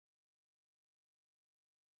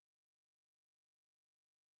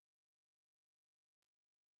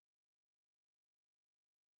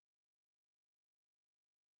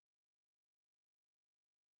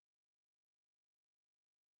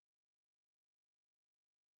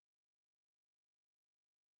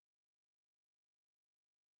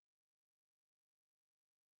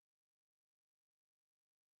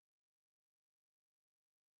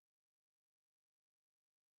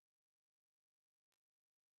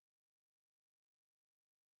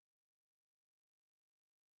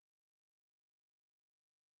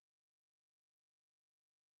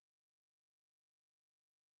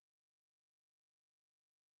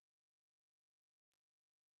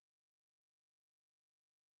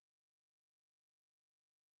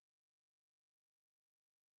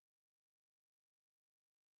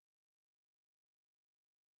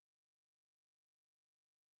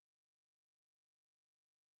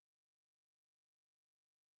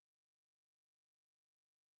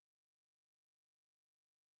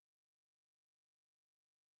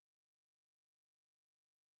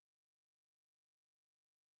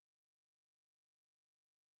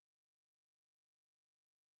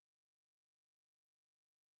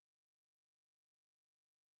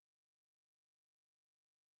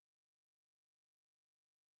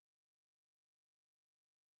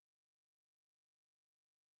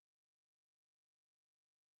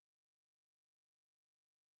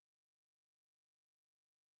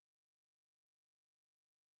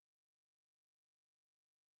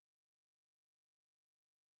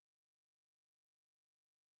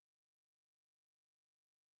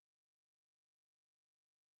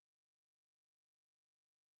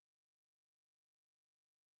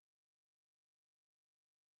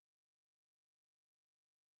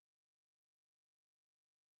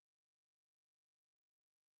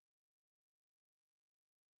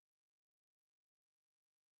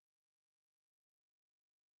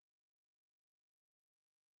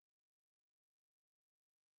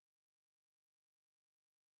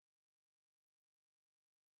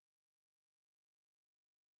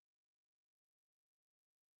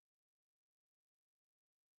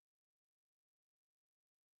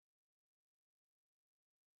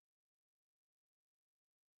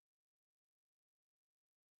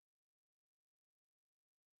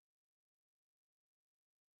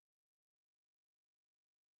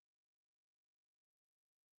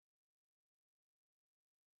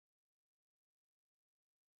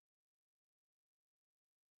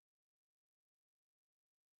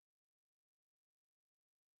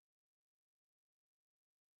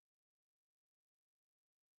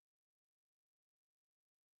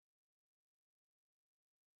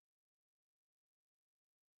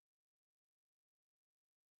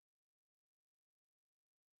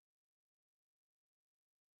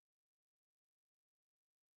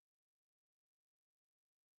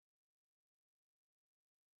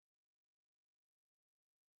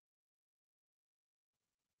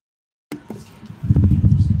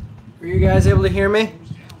Are you guys able to hear me?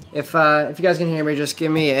 If you guys can hear me, just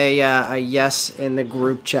give me a yes in the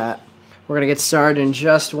group chat. We're gonna get started in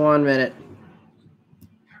just 1 minute.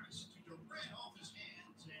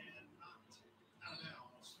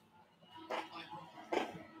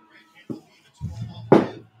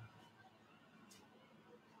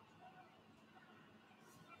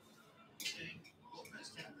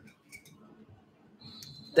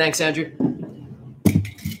 Thanks, Andrew.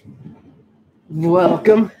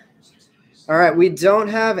 Welcome. All right, we don't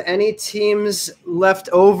have any teams left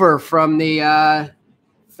over from the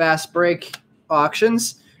fast break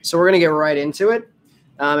auctions, so we're gonna get right into it.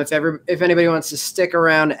 If anybody wants to stick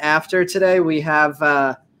around after today, we have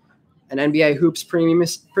an NBA Hoops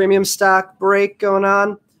premium stock break going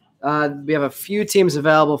on. We have a few teams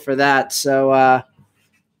available for that, so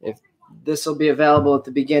if this will be available at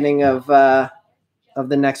the beginning of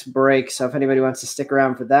the next break. So if anybody wants to stick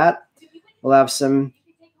around for that, we'll have some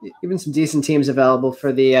decent teams available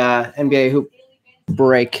for the NBA Hoop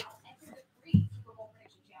break.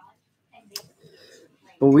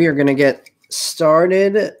 But we are going to get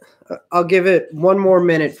started. I'll give it 1 more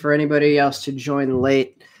minute for anybody else to join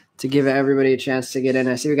late to give everybody a chance to get in.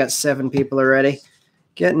 I see we got 7 people already.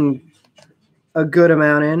 Getting a good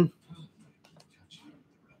amount in.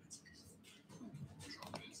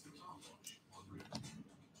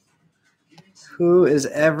 Who is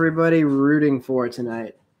everybody rooting for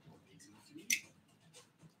tonight?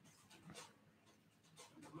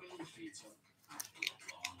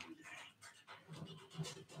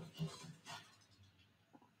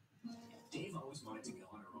 Dave always wanted to go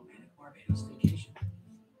on a romantic Barbados vacation,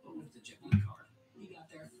 but with the JetBlue card, he got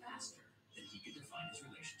there faster than he could define his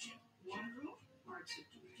relationship. One room or two?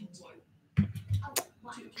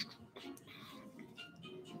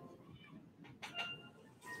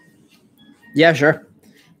 Yeah, sure.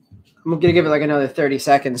 I'm gonna give it like another 30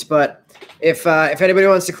 seconds, but if anybody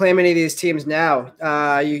wants to claim any of these teams now,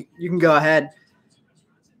 you can go ahead.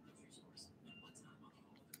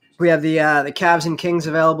 We have the Cavs and Kings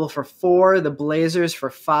available for 4, the Blazers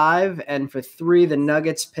for 5, and for 3, the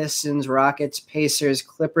Nuggets, Pistons, Rockets, Pacers,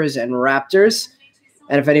 Clippers, and Raptors.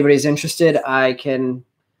 And if anybody's interested,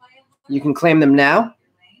 you can claim them now.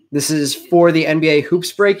 This is for the NBA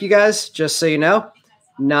Hoops break, you guys, just so you know,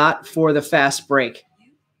 not for the fast break.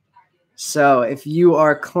 So if you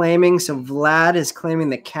are claiming, so Vlad is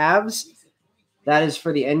claiming the Cavs, that is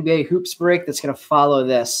for the NBA Hoops break that's going to follow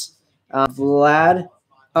this. Vlad.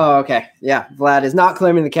 Oh, okay. Yeah, Vlad is not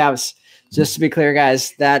claiming the Cavs. Just to be clear,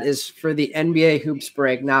 guys, that is for the NBA Hoops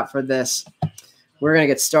break, not for this. We're going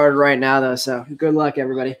to get started right now, though, so good luck,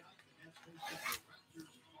 everybody.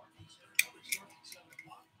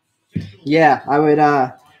 Yeah, I would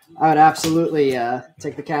absolutely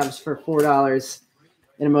take the Cavs for $4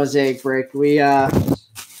 in a Mosaic break.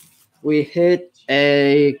 We hit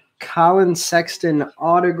a Colin Sexton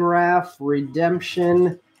autograph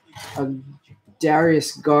redemption, a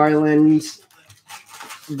Darius Garland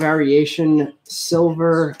variation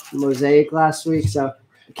silver Mosaic last week. So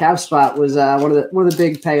the Cavs spot was one of the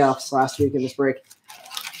big payoffs last week in this break.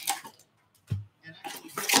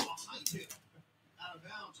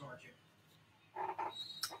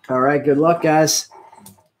 All right, good luck, guys.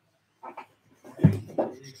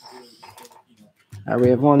 We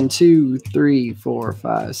have 1, 2, 3, 4,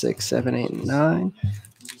 5, 6, 7, 8, 9,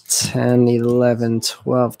 10, 11,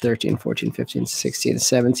 12, 13, 14, 15, 16,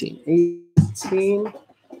 17, 18.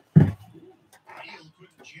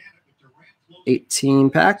 18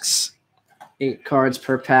 packs, 8 cards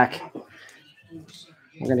per pack.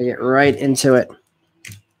 We're going to get right into it.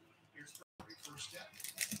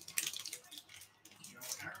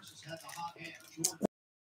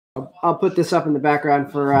 I'll put this up in the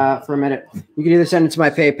background for a minute. You can either send it to my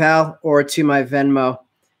PayPal or to my Venmo.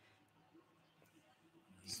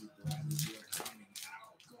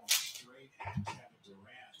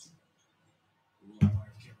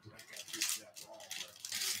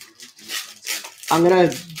 I'm going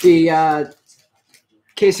to be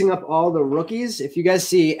casing up all the rookies. If you guys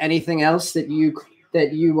see anything else that you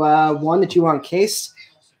want cased,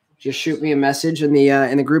 just shoot me a message in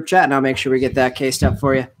the group chat, and I'll make sure we get that cased up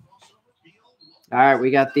for you. All right,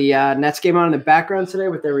 we got the Nets game on in the background today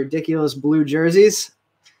with their ridiculous blue jerseys,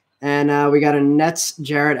 and we got a Nets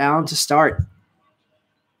Jarrett Allen to start.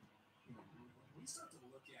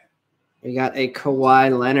 We got a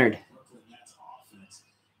Kawhi Leonard,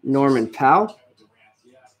 Norman Powell,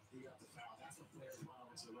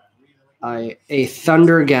 a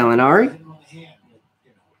Thunder Gallinari.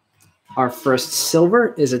 Our first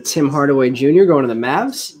silver is a Tim Hardaway Jr. going to the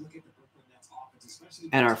Mavs.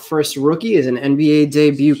 And our first rookie is an NBA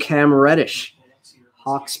debut, Cam Reddish.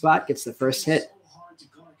 Hawk spot gets the first hit.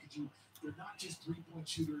 They're not just three-point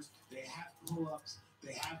shooters. They have pull-ups.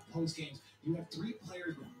 They have post games. You have three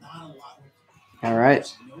players, but not a lot. All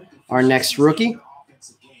right. Our next rookie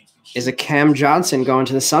is a Cam Johnson going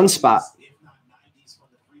to the sun spot.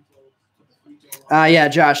 Yeah,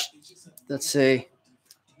 Josh. Let's see.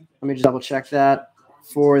 Let me just double check that.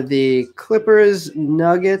 For the Clippers,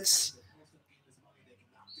 Nuggets,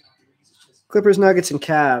 and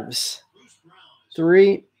Cavs.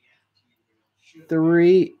 3,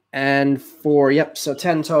 and 4. Yep, so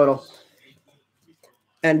 10 total.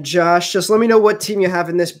 And Josh, just let me know what team you have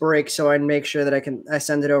in this break so I make sure that I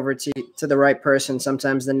send it over to the right person.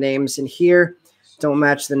 Sometimes the names in here don't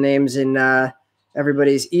match the names in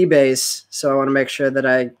everybody's eBays, so I want to make sure that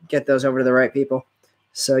I get those over to the right people.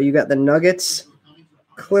 So you got the Nuggets,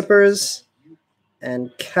 Clippers,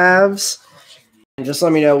 and Cavs. And just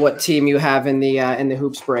let me know what team you have in the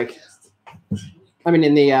hoops break. I mean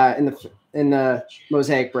in the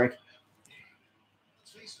Mosaic break.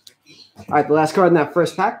 All right, the last card in that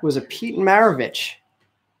first pack was a Pete Maravich.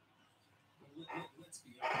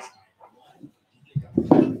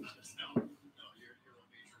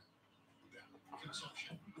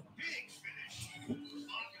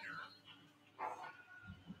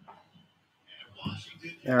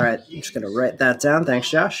 All right, I'm just going to write that down. Thanks,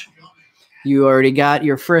 Josh. You already got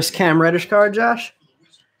your first Cam Reddish card, Josh.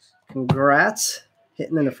 Congrats.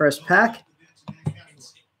 Hitting in the first pack.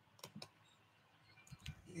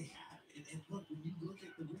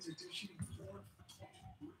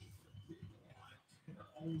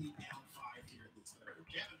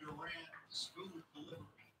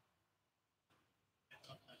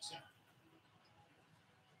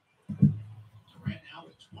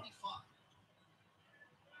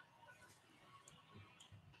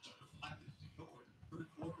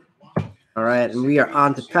 All right, and we are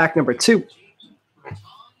on to pack number 2.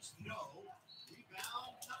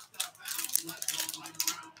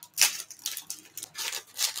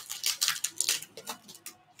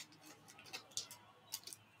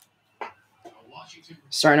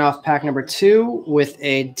 Starting off pack number 2 with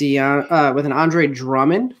with an Andre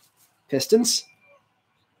Drummond, Pistons.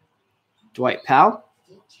 Dwight Powell.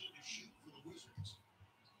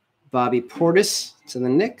 Bobby Portis to the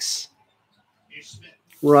Knicks.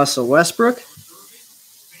 Russell Westbrook.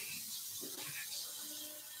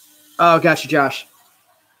 Oh, gotcha, Josh.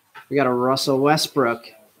 We got a Russell Westbrook.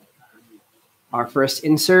 Our first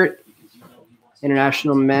insert,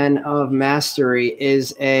 International Men of Mastery,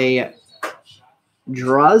 is a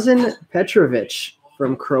Drazen Petrovic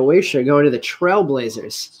from Croatia going to the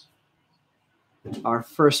Trailblazers. Our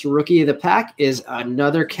first rookie of the pack is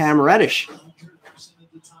another Cam Reddish.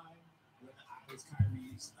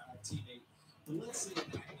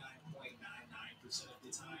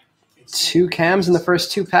 Two Cams in the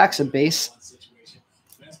first 2 packs, a base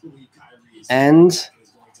and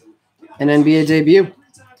an NBA debut.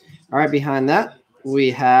 All right, behind that,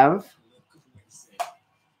 we have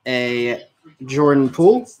a Jordan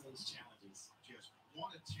Poole,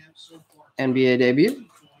 NBA debut.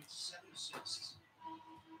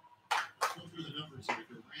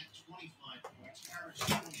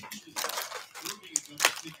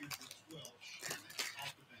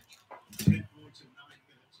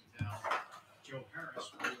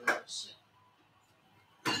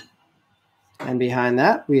 And behind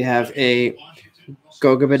that, we have a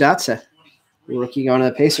Goga Badatsa, rookie going to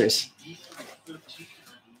the Pacers.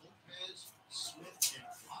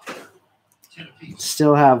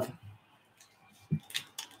 Still have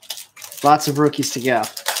lots of rookies to go.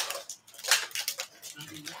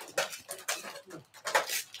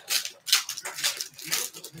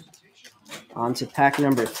 On to pack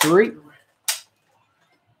number 3.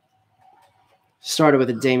 Started with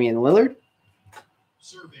a Damian Lillard.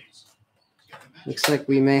 Looks like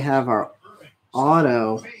we may have our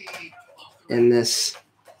auto in this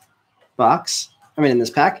box. In this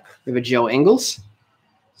pack. We have a Joe Ingles.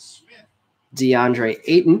 DeAndre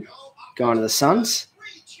Ayton going to the Suns.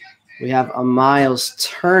 We have a Miles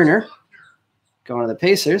Turner going to the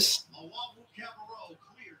Pacers.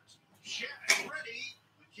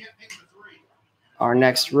 Our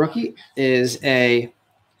next rookie is a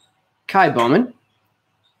Kai Bowman.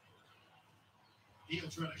 He'll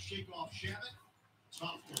try to shake off Shabbat.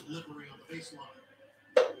 Tough delivery on the baseline.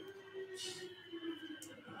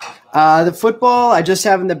 The football I just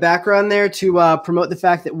have in the background there to promote the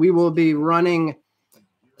fact that we will be running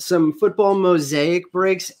some football mosaic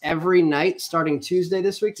breaks every night starting Tuesday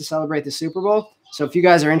this week to celebrate the Super Bowl. So if you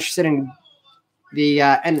guys are interested in the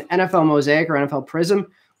NFL Mosaic or NFL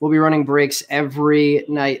Prism, we'll be running breaks every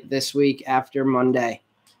night this week after Monday.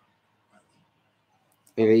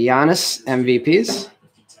 We have a Giannis MVPs.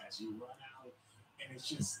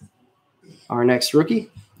 Our next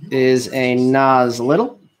rookie is a Nas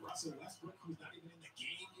Little.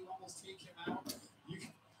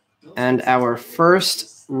 And our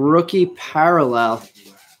first rookie parallel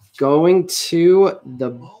going to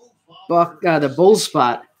the Bull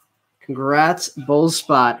spot. Congrats, Bull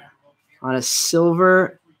spot, on a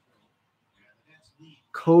silver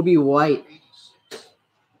Kobe White.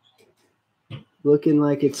 Looking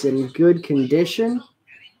like it's in good condition.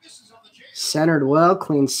 Centered well,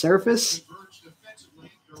 clean surface.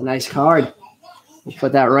 It's a nice card. We'll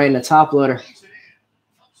put that right in the top loader.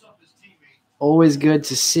 Always good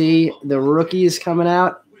to see the rookies coming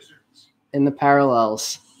out in the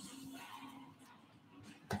parallels.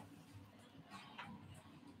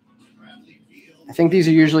 I think these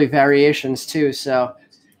are usually variations too, so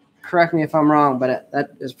correct me if I'm wrong, but that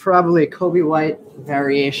is probably a Kobe White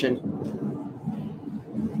variation.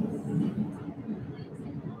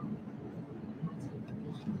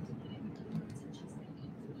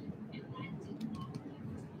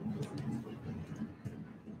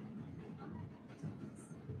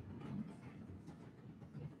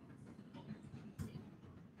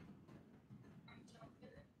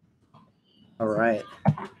 All right.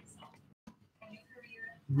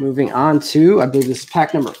 Moving on to, I believe this is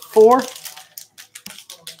pack number 4.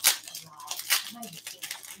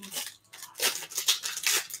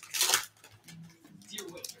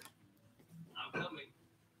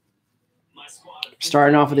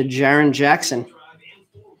 Starting off with a Jaren Jackson.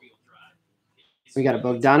 We got a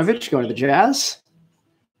Bogdanovich going to the Jazz.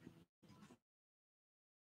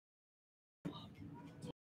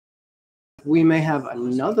 We may have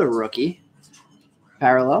another rookie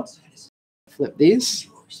parallel. Flip these.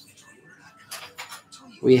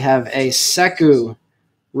 We have a Sekou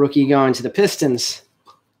rookie going to the Pistons.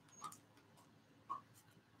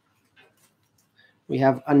 We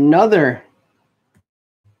have another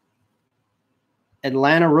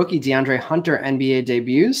Atlanta rookie, DeAndre Hunter, NBA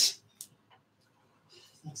debuts.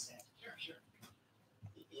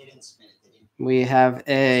 We have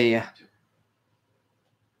a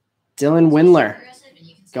Dylan Windler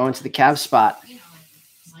going to the Cavs spot.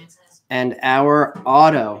 And our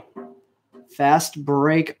auto, fast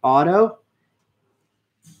break auto,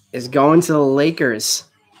 is going to the Lakers.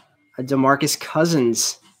 A DeMarcus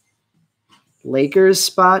Cousins. Lakers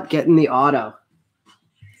spot getting the auto.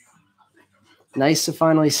 Nice to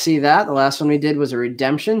finally see that. The last one we did was a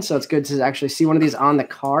redemption, so it's good to actually see one of these on the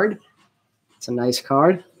card. It's a nice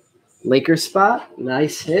card. Lakers spot,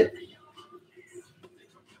 nice hit.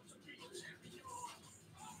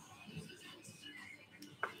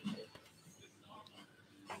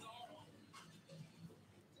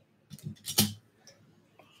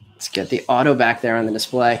 Let's get the auto back there on the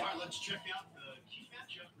display.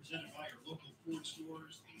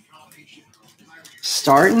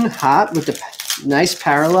 Starting hot with the nice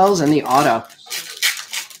parallels and the auto.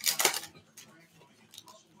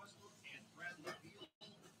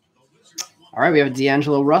 All right, we have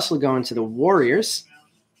D'Angelo Russell going to the Warriors.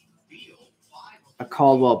 A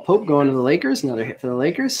Caldwell Pope going to the Lakers. Another hit for the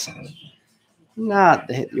Lakers. Not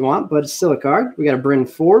the hit you want, but it's still a card. We got a Bryn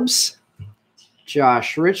Forbes.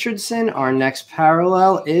 Josh Richardson. Our next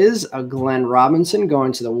parallel is a Glenn Robinson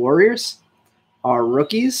going to the Warriors. Our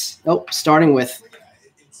rookies. Oh, starting with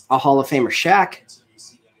a Hall of Famer, Shaq.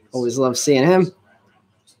 Always love seeing him.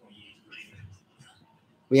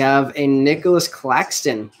 We have a Nicholas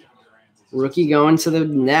Claxton. Rookie going to the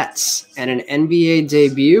Nets. And an NBA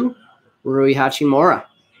debut, Rui Hachimura.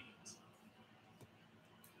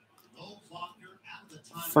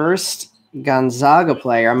 First Gonzaga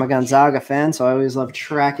player. I'm a Gonzaga fan, so I always love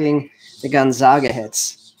tracking the Gonzaga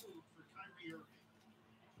hits.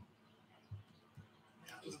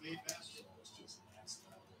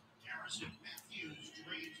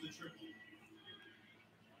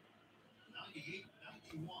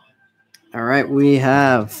 All right, we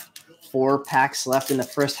have 4 packs left in the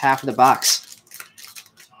first half of the box.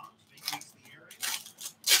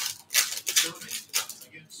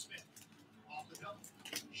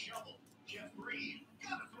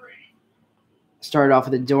 Started off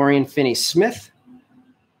with a Dorian Finney-Smith.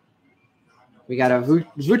 We got a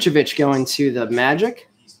Vucevic going to the Magic.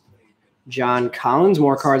 John Collins,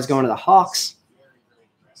 more cards going to the Hawks.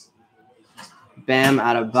 Bam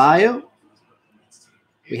Adebayo.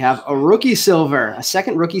 We have a rookie silver, a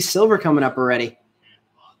second rookie silver coming up already.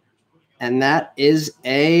 And that is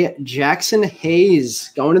a Jackson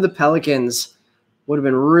Hayes going to the Pelicans. Would have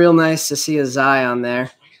been real nice to see a Zion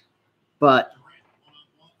there. But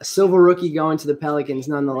a silver rookie going to the Pelicans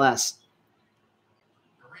nonetheless.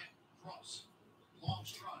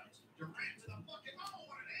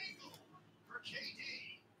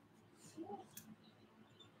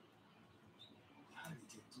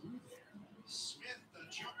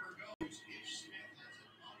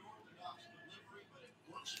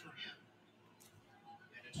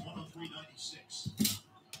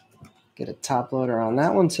 Get a top loader on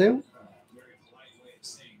that one too.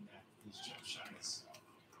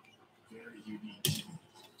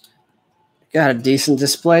 Got a decent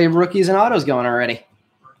display of rookies and autos going already.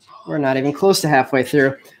 We're not even close to halfway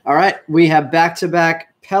through. All right, we have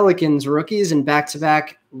back-to-back Pelicans rookies and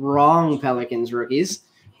back-to-back wrong Pelicans rookies.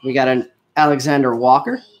 We got an Alexander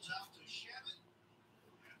Walker.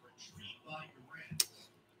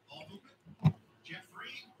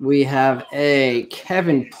 We have a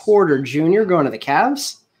Kevin Porter Jr. going to the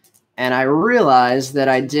Cavs. And I realized that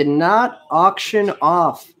I did not auction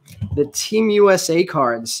off the Team USA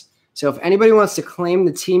cards. So if anybody wants to claim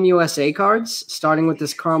the Team USA cards, starting with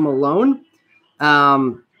this Karl Malone,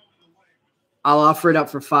 I'll offer it up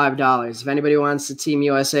for $5. If anybody wants the Team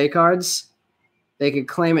USA cards, they could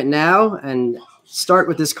claim it now and start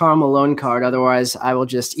with this Karl Malone card. Otherwise, I will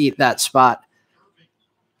just eat that spot.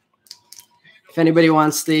 If anybody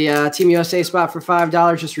wants the Team USA spot for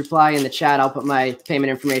 $5, just reply in the chat. I'll put my payment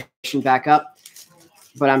information back up.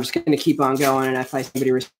 But I'm just going to keep on going, and if I see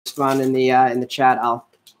anybody respond in the chat, I'll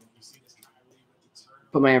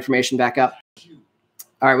put my information back up.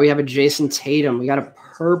 All right, we have a Jason Tatum. We got a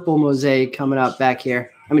purple mosaic coming up back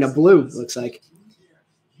here. I mean, a blue, looks like.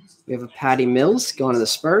 We have a Patty Mills going to the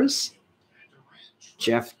Spurs.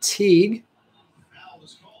 Jeff Teague.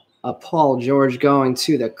 A Paul George going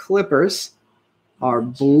to the Clippers. Our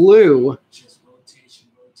blue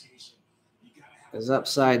is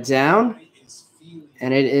upside down,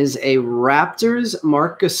 and it is a Raptors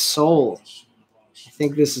Marc Gasol. I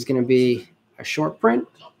think this is going to be a short print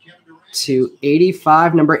to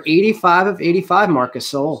 85, number 85 of 85, Marc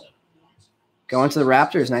Gasol. Going to the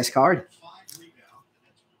Raptors, nice card.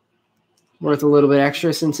 Worth a little bit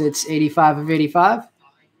extra since it's 85 of 85.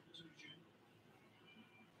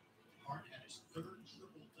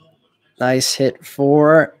 Nice hit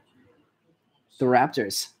for the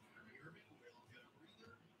Raptors.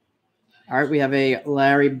 All right, we have a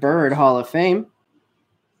Larry Bird Hall of Fame.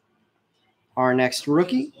 Our next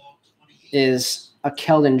rookie is a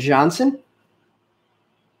Keldon Johnson.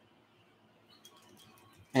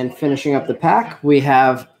 And finishing up the pack, we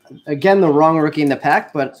have, again, the wrong rookie in the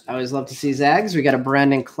pack, but I always love to see Zags. We got a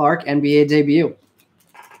Brandon Clark NBA debut.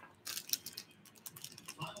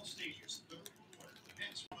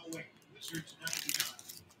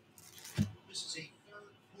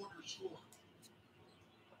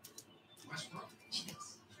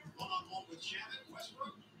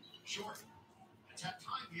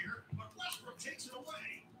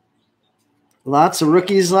 Lots of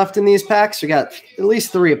rookies left in these packs. We got at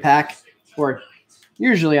least 3 a pack, or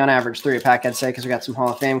usually on average 3 a pack, I'd say, because we got some Hall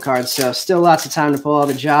of Fame cards. So still lots of time to pull all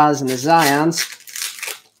the Jaws and the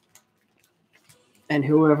Zions and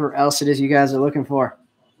whoever else it is you guys are looking for.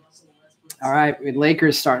 All right, with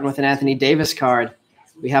Lakers starting with an Anthony Davis card.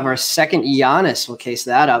 We have our second Giannis. We'll case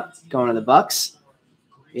that up, going to the Bucks.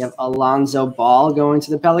 We have Alonzo Ball going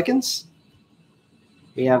to the Pelicans.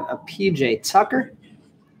 We have a PJ Tucker.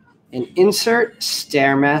 An insert,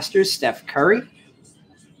 Stairmaster, Steph Curry.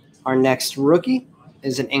 Our next rookie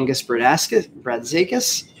is an Ingus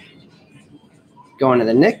Brazdeikis going to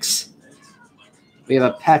the Knicks. We have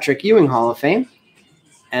a Patrick Ewing Hall of Fame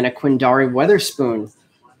and a Quindari Weatherspoon.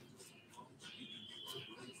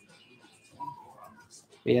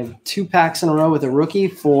 We have 2 packs in a row with a rookie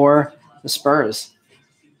for the Spurs.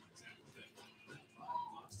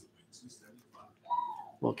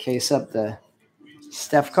 We'll case up the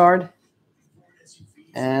Steph card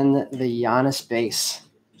and the Giannis base.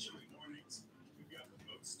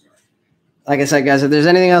 Like I said, guys, if there's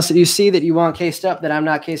anything else that you see that you want cased up that I'm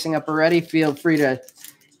not casing up already, feel free to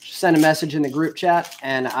send a message in the group chat,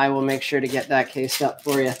 and I will make sure to get that cased up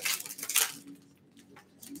for you.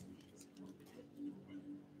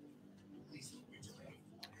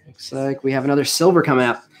 Looks like we have another silver coming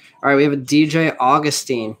up. All right, we have a DJ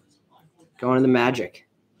Augustine going to the Magic.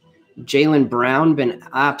 Jaylen Brown been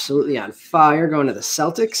absolutely on fire going to the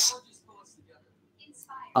Celtics.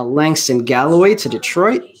 A Langston Galloway to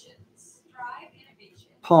Detroit.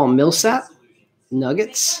 Paul Millsap,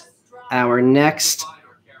 Nuggets. Our next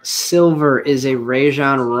silver is a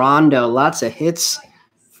Rajon Rondo. Lots of hits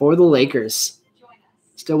for the Lakers.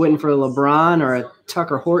 Still waiting for a LeBron or a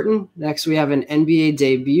Tucker Horton. Next, we have an NBA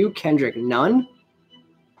debut, Kendrick Nunn.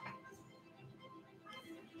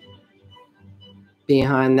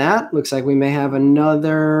 Behind that, looks like we may have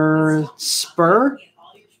another Spur.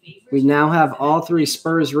 We now have all 3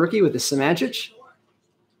 Spurs rookie with the Samajic.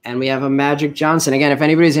 And we have a Magic Johnson. Again, if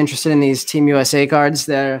anybody's interested in these Team USA cards,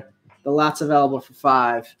 the lot's available for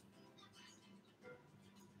 $5.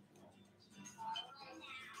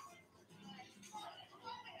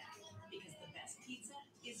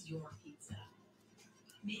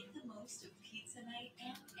 Make the most of pizza night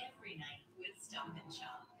and every night with Stop and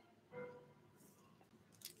Shop.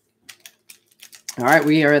 All right,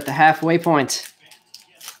 we are at the halfway point.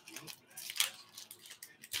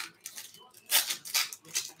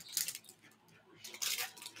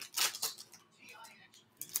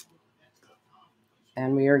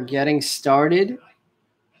 And we are getting started.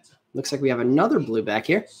 Looks like we have another blue back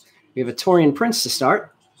here. We have a Torian Prince to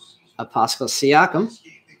start. A Pascal Siakam.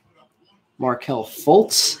 Markelle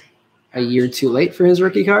Fultz, a year too late for his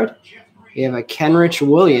rookie card. We have a Kenrich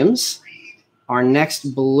Williams. Our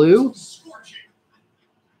next blue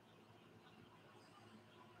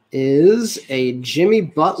is a Jimmy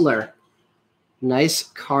Butler. Nice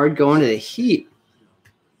card going to the Heat.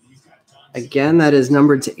 Again, that is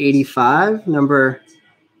numbered to 85, number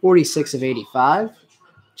 46 of 85.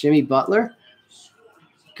 Jimmy Butler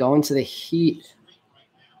going to the Heat.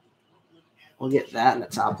 We'll get that in the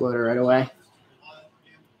top loader right away.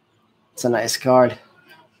 It's a nice card.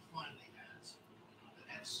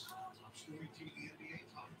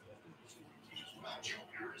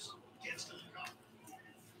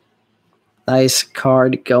 Nice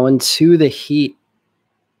card going to the Heat.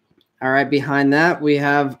 All right, behind that, we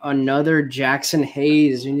have another Jackson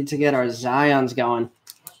Hayes. We need to get our Zions going.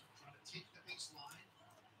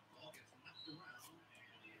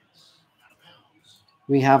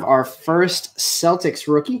 We have our first Celtics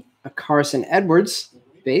rookie, a Carson Edwards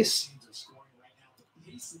base.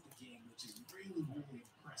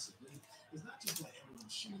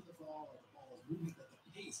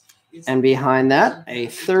 And behind that, a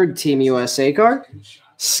third Team USA card,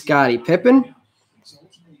 Scottie Pippen.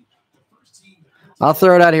 I'll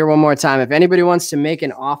throw it out here one more time. If anybody wants to make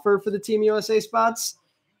an offer for the Team USA spots,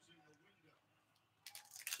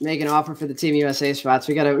 make an offer for the Team USA spots.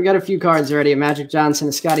 We got a few cards already: a Magic Johnson,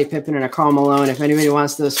 a Scottie Pippen, and a Karl Malone. If anybody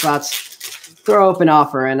wants those spots, throw open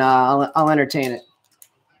offer, and I'll entertain it.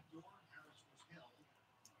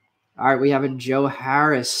 All right, we have a Joe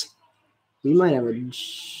Harris. We might have a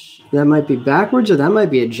that might be backwards, or that might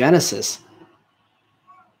be a Genesis.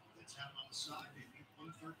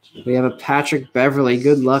 We have a Patrick Beverly.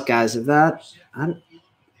 Good luck, guys. If that,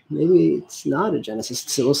 maybe it's not a Genesis.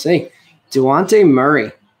 So we'll see. Dejounte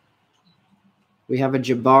Murray. We have a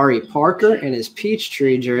Jabari Parker in his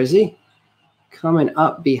Peachtree jersey. Coming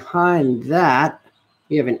up behind that,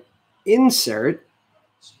 we have an insert,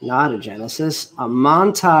 not a Genesis, a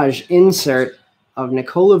montage insert of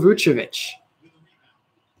Nikola Vucevic.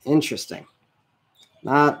 Interesting.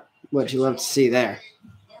 Not what you love to see there.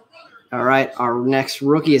 All right, our next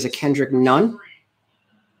rookie is a Kendrick Nunn.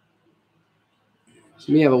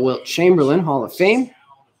 We have a Wilt Chamberlain, Hall of Fame.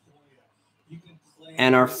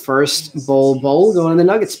 And our first bowl going in the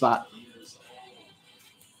Nugget spot.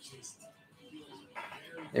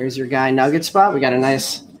 There's your guy Nugget spot. We got a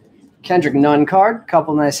nice Kendrick Nunn card.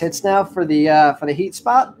 Couple nice hits now for the Heat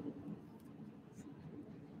spot.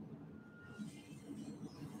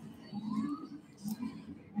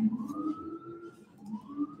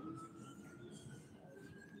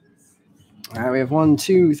 All right, we have 1,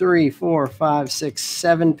 2, 3, 4, 5, 6,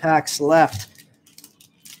 7 packs left.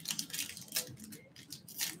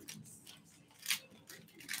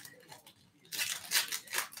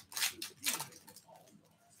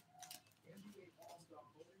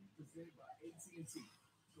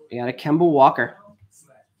 We got a Kemba Walker,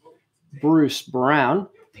 Bruce Brown,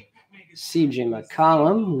 CJ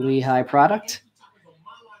McCollum, Lehigh product,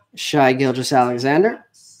 Shai Gilgeous-Alexander.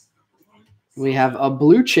 We have a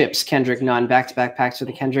Blue Chips Kendrick Nunn, back-to-back packs for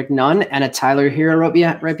the Kendrick Nunn, and a Tyler Hero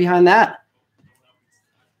right behind that.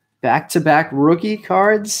 Back-to-back rookie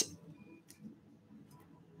cards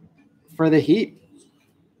for the Heat.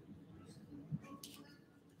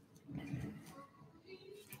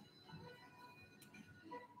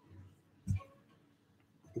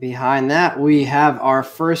 Behind that, we have our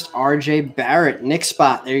first RJ Barrett Knicks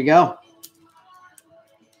spot. There you go.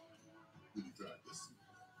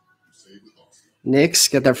 Knicks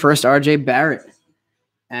get their first RJ Barrett.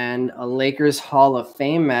 And a Lakers Hall of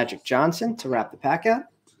Fame Magic Johnson to wrap the pack out.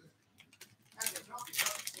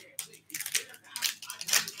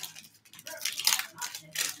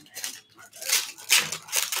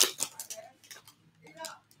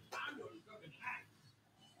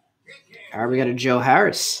 All right, we got a Joe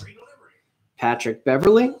Harris, Patrick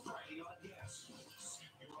Beverly,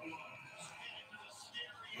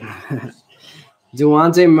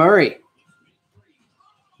 Dejounte Murray,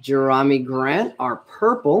 Jerami Grant, our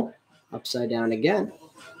purple, upside down again.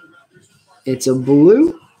 It's a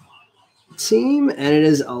blue team, and it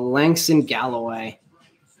is a Langston Galloway.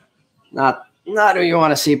 Not who you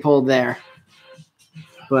want to see pulled there.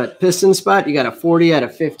 But piston spot, you got a 40 out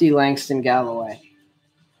of 50 Langston Galloway.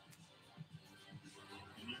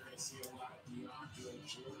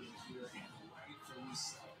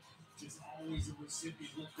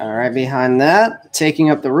 All right, behind that, taking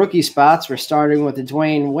up the rookie spots, we're starting with the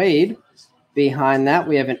Dwayne Wade. Behind that,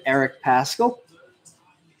 we have an Eric Paschal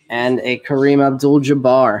and a Kareem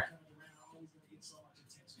Abdul-Jabbar.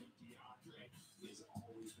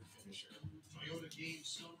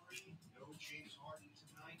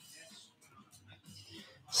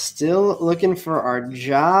 Still looking for our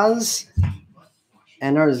Jaws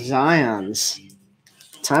and our Zions.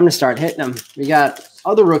 Time to start hitting them. We got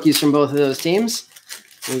other rookies from both of those teams.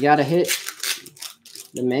 We got to hit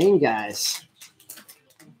the main guys.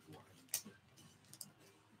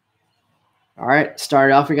 All right,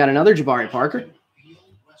 started off, we got another Jabari Parker.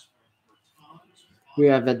 We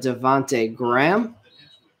have a Devontae Graham,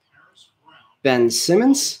 Ben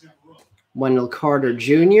Simmons, Wendell Carter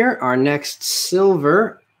Jr. Our next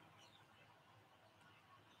silver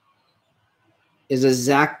is a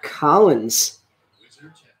Zach Collins.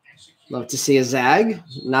 Love to see a Zag.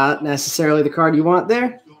 Not necessarily the card you want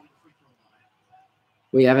there.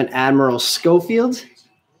 We have an Admiral Schofield,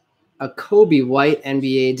 a Kobe White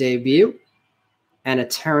NBA debut, and a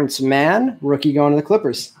Terrence Mann, rookie going to the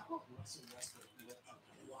Clippers.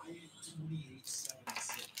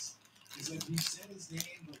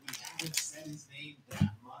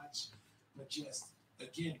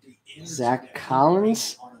 Zach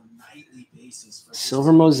Collins,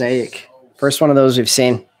 silver mosaic. First one of those we've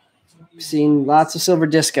seen. We've seen lots of silver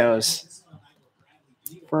discos.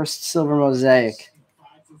 First silver mosaic.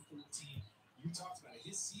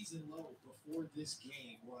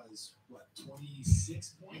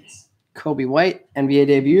 Kobe White, NBA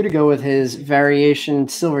debut to go with his variation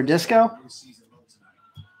silver disco.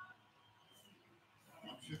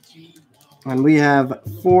 And we have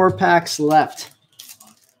 4 packs left.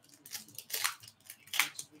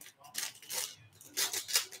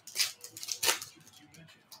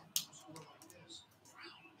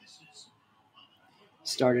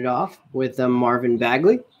 Started off with a Marvin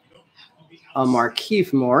Bagley, a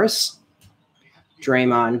Markieff Morris,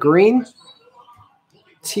 Draymond Green,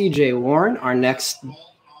 TJ Warren. Our next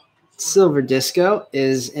silver disco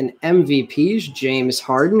is an MVP's James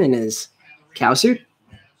Harden in his cow suit.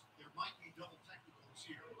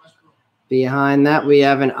 Behind that, we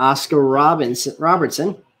have an Oscar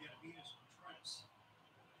Robertson.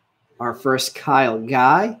 Our first Kyle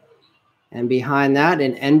Guy. And behind that,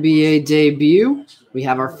 an NBA debut, we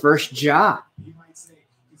have our first Ja.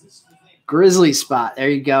 Grizzly spot. There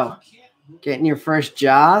you go. Getting your first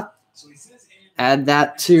Ja. Add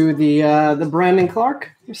that to the Brandon Clark.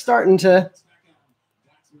 We're starting to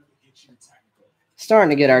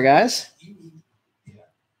get our guys.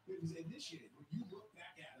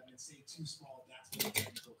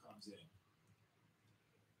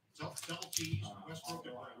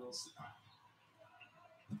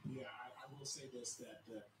 Yeah, I will say this, that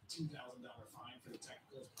the $2,000 fine for the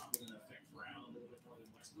technical is probably going to affect Brown a little bit more than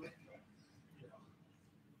Westbrook. But,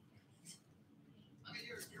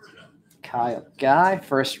 Kyle Guy,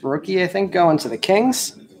 first rookie, I think, going to the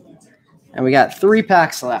Kings. And we got 3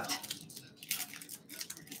 packs left.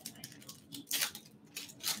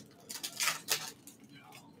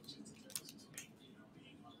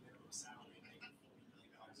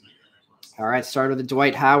 All right, start with the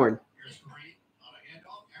Dwight Howard.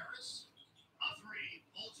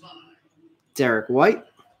 Derek White,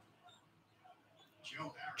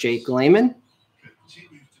 Jake Layman,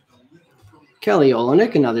 Kelly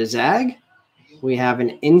Olynyk, another Zag. We have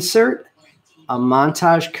an insert, a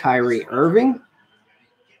montage Kyrie Irving.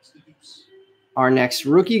 Our next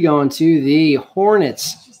rookie going to the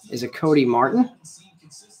Hornets is a Cody Martin.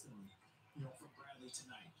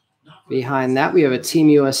 Behind that, we have a Team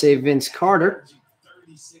USA Vince Carter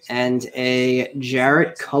and a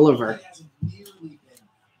Jarrett Culliver.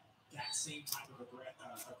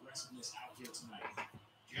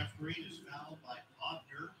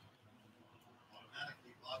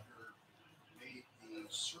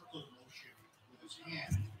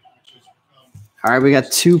 All right, we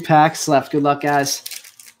got 2 packs left. Good luck, guys.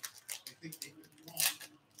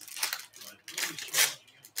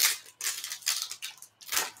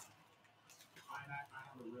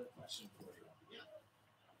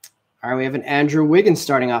 All right, we have an Andrew Wiggins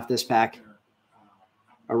starting off this pack.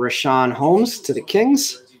 A Rashawn Holmes to the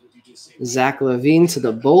Kings. Zach LaVine to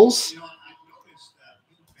the Bulls.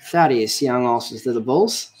 Thaddeus Young also to the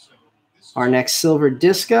Bulls. Our next silver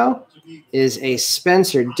disco is a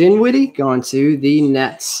Spencer Dinwiddie going to the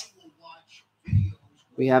Nets.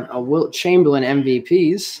 We have a Wilt Chamberlain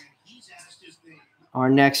MVPs. Our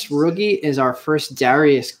next rookie is our first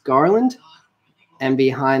Darius Garland. And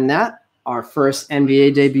behind that, our first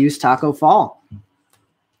NBA debuts, Taco Fall.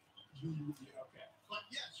 But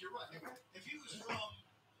yes, you're right. If he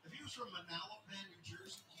was from Manalapan, New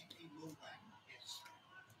Jersey, he'd be low back. Yes.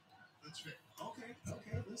 That's fair.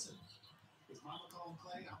 Okay, listen. If Mama call him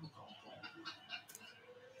Clay, I'm gonna call him Clay.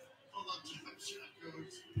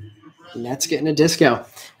 And that's getting a disco.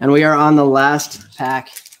 And we are on the last pack.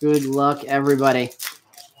 Good luck, everybody.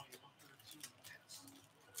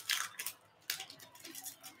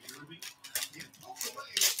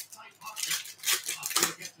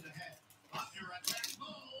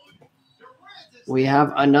 We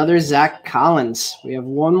have another Zach Collins. We have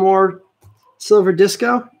one more silver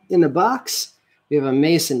disco in the box. We have a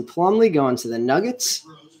Mason Plumlee going to the Nuggets.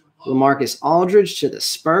 LaMarcus Aldridge to the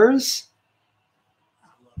Spurs.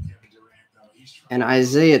 And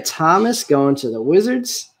Isaiah Thomas going to the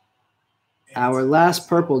Wizards. Our last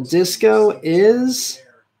purple disco is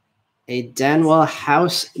a Danwell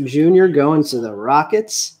House Jr. going to the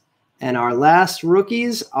Rockets. And our last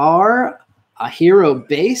rookies are a Hero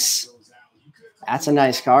base. That's a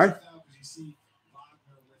nice card.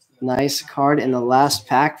 Nice card in the last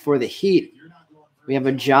pack for the Heat. We have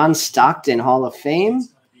a John Stockton Hall of Fame.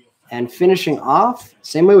 And finishing off,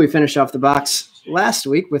 same way we finished off the box last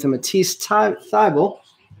week with a Matisse Thybulle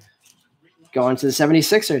going to the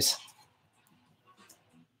 76ers.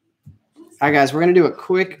 All right, guys, we're going to do a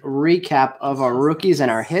quick recap of our rookies and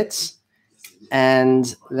our hits.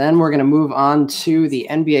 And then we're going to move on to the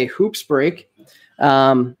NBA Hoops break,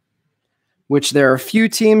 which there are a few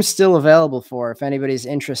teams still available for if anybody's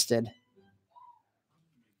interested.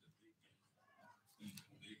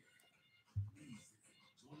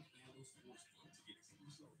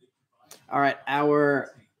 All right,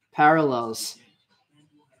 our parallels.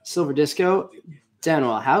 Silver Disco,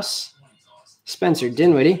 Danwell House, Spencer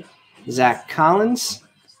Dinwiddie, Zach Collins,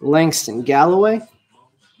 Langston Galloway,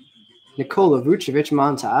 Nikola Vucevic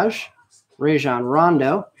montage, Rajon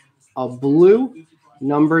Rondo, a blue,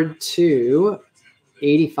 numbered to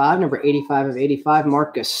 85, number 85 of 85,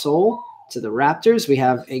 Marc Gasol to the Raptors. We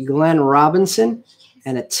have a Glenn Robinson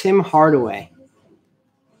and a Tim Hardaway.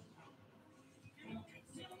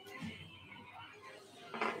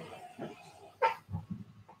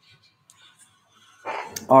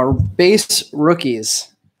 Our base rookies.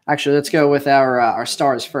 Actually, let's go with our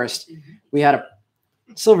stars first. We had a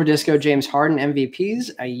Silver Disco James Harden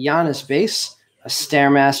MVPs, a Giannis base, a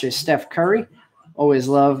Stairmaster Steph Curry. Always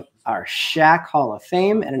love our Shaq Hall of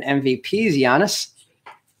Fame and an MVP's Giannis.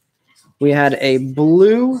 We had a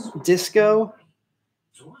blue disco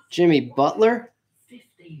Jimmy Butler,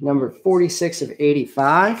 number 46 of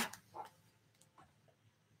 85.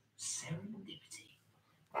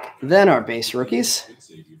 Then our base rookies.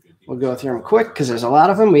 We'll go through them quick because there's a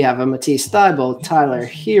lot of them. We have a Matisse Thybulle, Tyler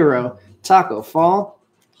Hero, Taco Fall,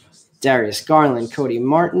 Darius Garland, Cody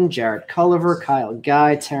Martin, Jared Culliver, Kyle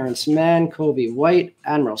Guy, Terrence Mann, Kobe White,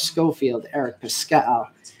 Admiral Schofield, Eric Pascal,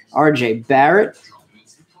 RJ Barrett,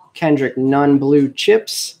 Kendrick Nunn Blue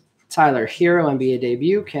Chips, Tyler Hero NBA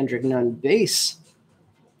debut, Kendrick Nunn base,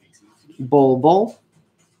 Bol,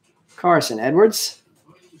 Carson Edwards,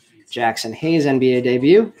 Jackson Hayes NBA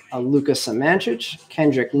debut, a Luka Samanic,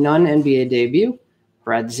 Kendrick Nunn NBA debut,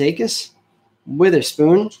 Brad Zakis,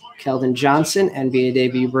 Witherspoon, Keldon Johnson NBA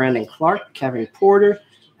debut, Brandon Clark, Kevin Porter,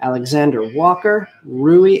 Alexander Walker,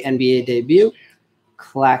 Rui NBA debut,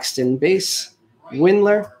 Claxton base,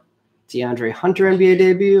 Windler, DeAndre Hunter NBA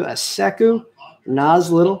debut, Aseku,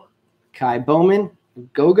 Nas Little, Kai Bowman,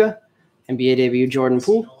 Goga, NBA debut, Jordan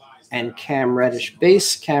Poole, and Cam Reddish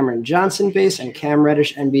base, Cameron Johnson base, and Cam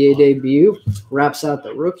Reddish NBA debut wraps out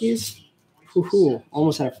the rookies.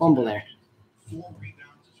 Almost had a fumble there. 4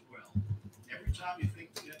 rebounds as well. Every time you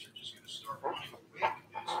think the Nets are just going to start running away with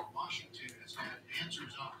this, Washington has had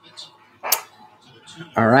answers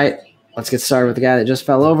offensively. All right, let's get started with the guy that just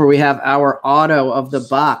fell over. We have our auto of the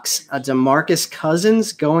box, a DeMarcus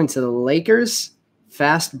Cousins going to the Lakers.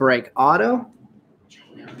 Fast break auto.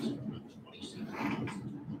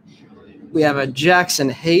 We have a Jackson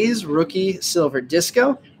Hayes rookie silver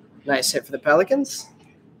disco. Nice hit for the Pelicans.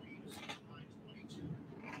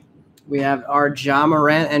 We have our Ja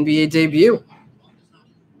Morant NBA debut.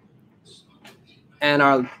 And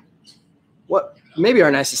our maybe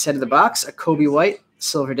our nicest hit of the box, a Kobe White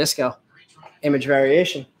silver disco. Image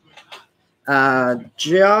variation.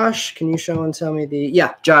 Josh, can you show and tell me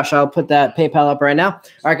Josh, I'll put that PayPal up right now. All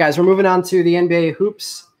right, guys, we're moving on to the NBA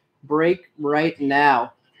hoops break right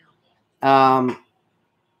now.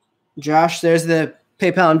 Josh, there's the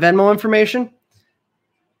PayPal and Venmo information.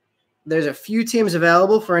 there's a few teams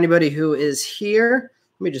available for anybody who is here.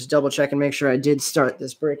 Let me just double check and make sure I did start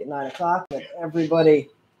this break at 9 o'clock, but everybody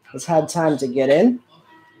has had time to get in.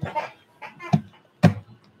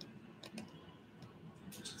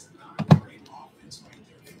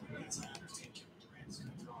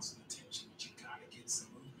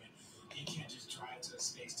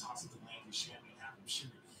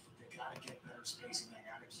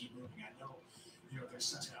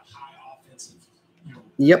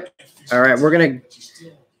 Yep. All right, we're going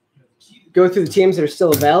to go through the teams that are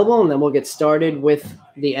still available, and then we'll get started with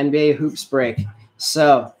the NBA hoops break.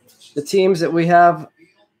 So the teams that we have.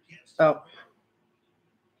 Oh,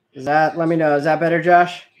 let me know. Is that better,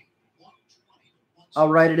 Josh? I'll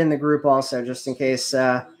write it in the group also, just in case.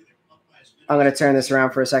 I'm going to turn this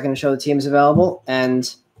around for a second to show the teams available.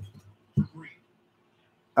 And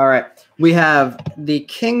all right, we have the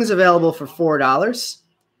Kings available for $4.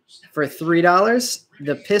 For $3,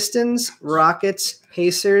 the Pistons, Rockets,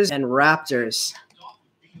 Pacers, and Raptors.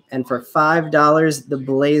 And for $5, the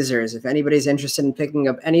Blazers. If anybody's interested in picking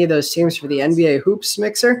up any of those teams for the NBA Hoops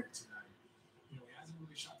Mixer,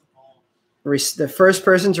 the first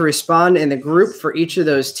person to respond in the group for each of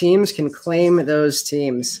those teams can claim those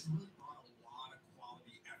teams.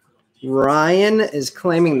 Ryan is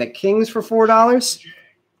claiming the Kings for $4.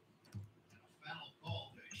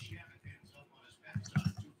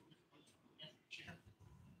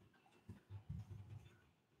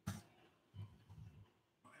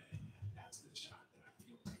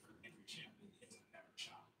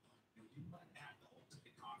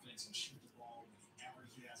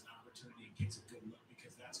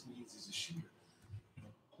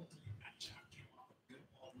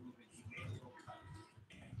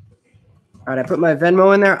 All right, I put my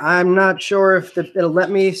Venmo in there. I'm not sure if it'll let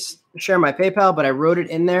me share my PayPal, but I wrote it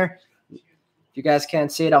in there. If you guys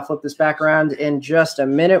can't see it, I'll flip this back around in just a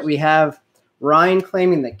minute. We have Ryan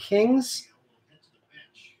claiming the Kings.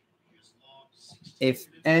 If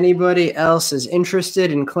anybody else is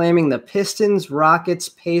interested in claiming the Pistons, Rockets,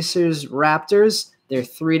 Pacers, Raptors, they're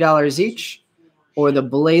 $3 each. Or the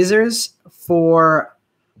Blazers for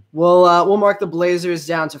we'll mark the Blazers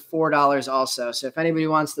down to $4 also. So if anybody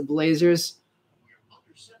wants the Blazers,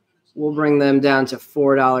 we'll bring them down to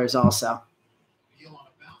 $4 also.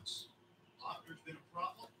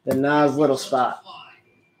 The Nas Little spot.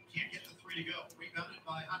 Can't get the three to go. Rebounded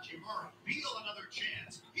by Hachimura. Beal another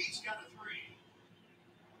chance. He's got a three.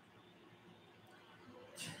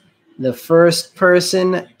 The first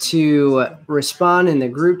person to respond in the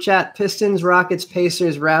group chat, Pistons, Rockets,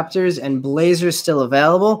 Pacers, Raptors, and Blazers still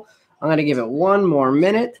available. I'm going to give it one more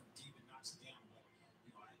minute.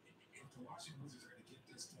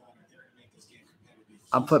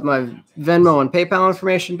 I'll put my Venmo and PayPal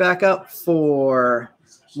information back up for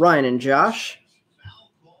Ryan and Josh.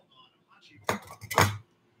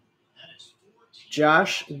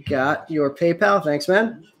 Josh, got your PayPal. Thanks,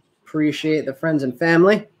 man. Appreciate the friends and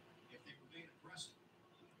family.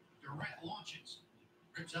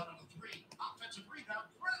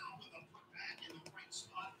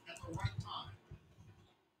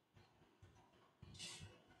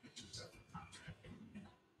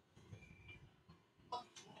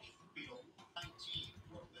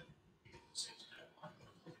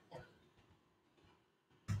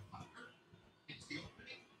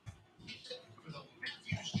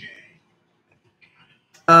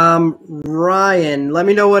 Ryan, let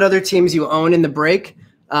me know what other teams you own in the break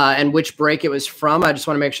and which break it was from. I just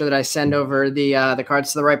want to make sure that I send over the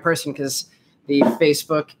cards to the right person because the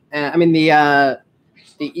Facebook, the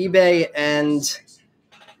eBay and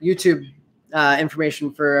YouTube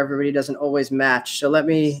information for everybody doesn't always match. So let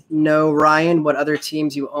me know, Ryan, what other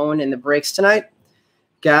teams you own in the breaks tonight.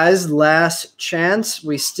 Guys, last chance.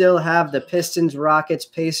 We still have the Pistons, Rockets,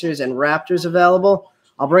 Pacers, and Raptors available.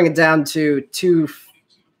 I'll bring it down to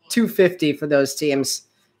 $250 for those teams,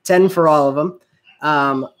 10 for all of them.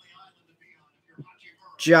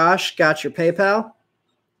 Josh, got your PayPal.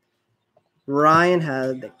 Ryan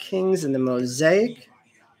had the Kings and the Mosaic.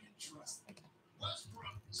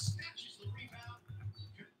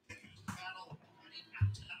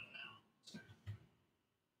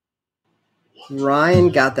 Ryan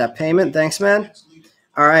got that payment. Thanks, man.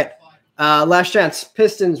 All right. Last chance.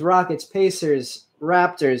 Pistons, Rockets, Pacers,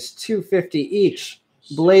 Raptors, $250 each.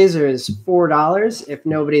 Blazers, $4. If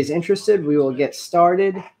nobody's interested, we will get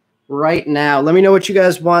started right now. Let me know what you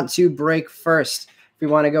guys want to break first. If you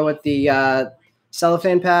want to go with the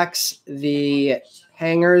cellophane packs, the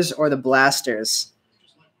hangers, or the blasters.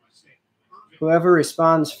 Whoever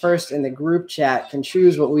responds first in the group chat can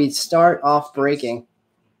choose what we start off breaking.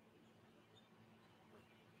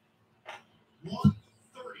 1:30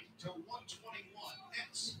 to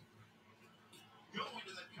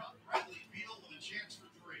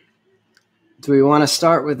Do we want to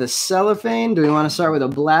start with a cellophane? Do we want to start with a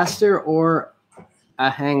blaster or a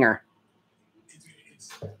hanger?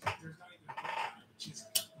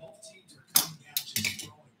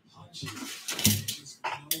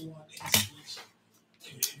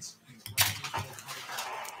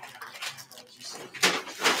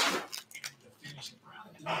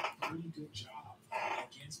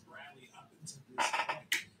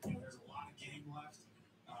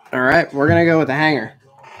 All right, we're going to go with the hanger.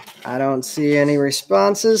 I don't see any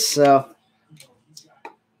responses, so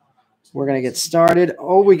we're going to get started.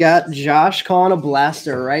 Oh, we got Josh calling a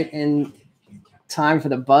blaster right in time for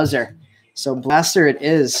the buzzer. So blaster it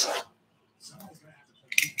is.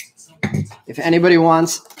 If anybody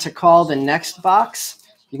wants to call the next box,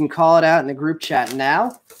 you can call it out in the group chat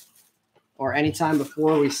now or anytime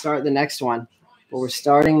before we start the next one. But we're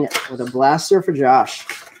starting with a blaster for Josh.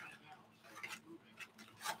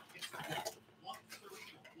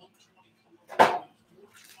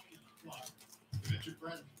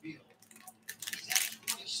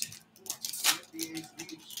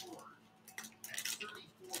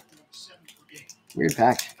 Weird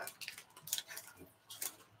pack.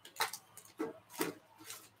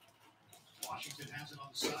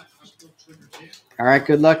 All right,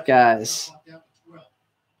 good luck, guys.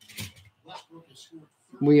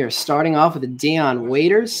 We are starting off with a Dion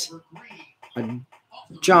Waiters, a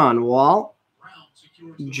John Wall,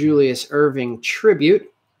 Julius Irving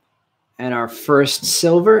tribute, and our first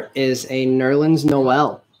silver is a Nerlens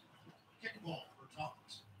Noel.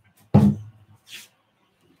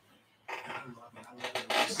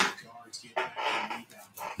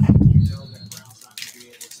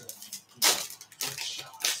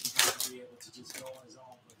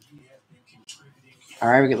 All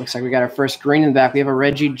right, it looks like we got our first green in the back. We have a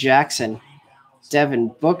Reggie Jackson, Devin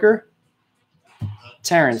Booker,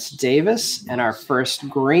 Terrence Davis, and our first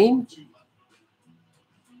green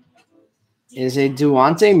is a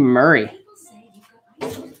Duante Murray.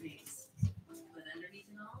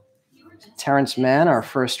 Terrence Mann, our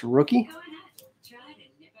first rookie.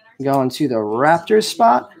 Going to the Raptors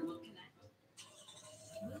spot.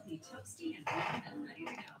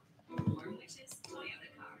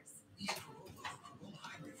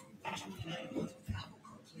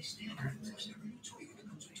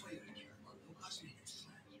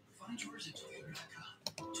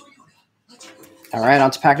 All right,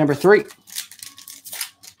 on to pack number 3.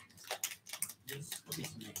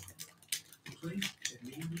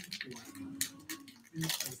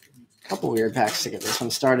 Couple weird packs to get this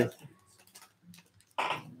one started. All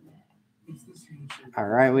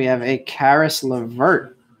right, we have a Karis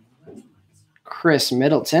LeVert, Chris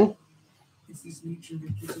Middleton.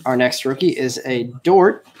 Our next rookie is a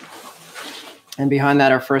Dort. And behind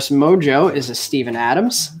that, our first mojo is a Steven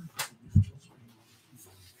Adams.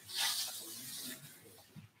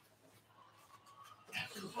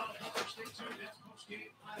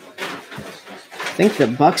 I think the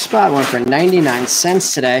buck spot went for 99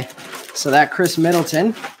 cents today. So that Chris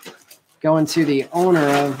Middleton going to the owner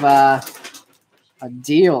of a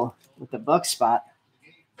deal with the buck spot.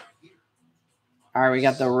 All right, we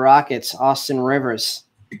got the Rockets, Austin Rivers,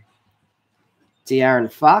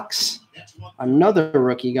 De'Aaron Fox, another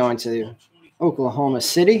rookie going to Oklahoma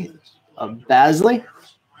City, a Basley,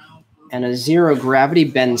 and a zero gravity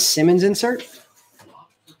Ben Simmons insert.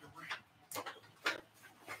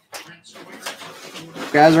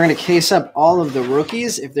 Guys, we're going to case up all of the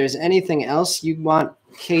rookies. If there's anything else you want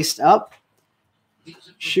cased up,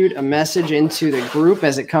 shoot a message into the group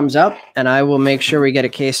as it comes up, and I will make sure we get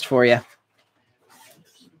it cased for you.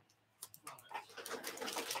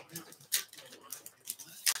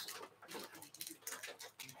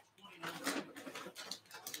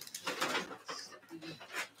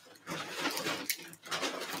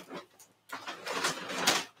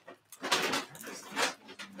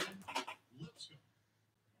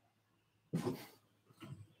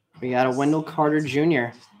 We got a Wendell Carter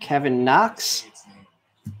Jr., Kevin Knox.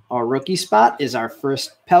 Our rookie spot is our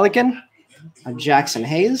first Pelican, a Jackson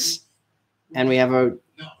Hayes. And we have a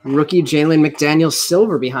rookie Jalen McDaniels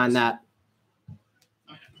silver behind that.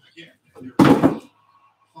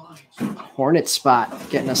 Hornet spot,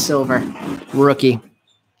 getting a silver rookie.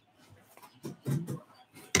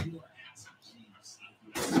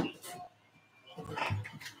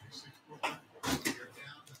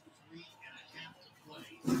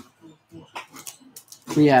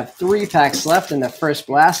 We have 3 packs left in the first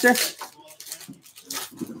blaster.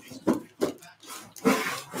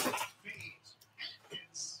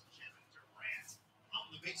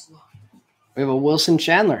 We have a Wilson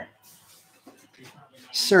Chandler,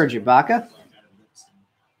 Serge Ibaka,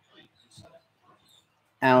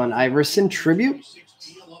 Allen Iverson tribute.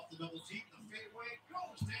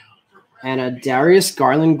 And a Darius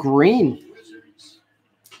Garland green.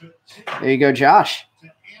 There you go, Josh.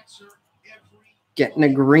 Getting a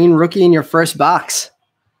green rookie in your first box.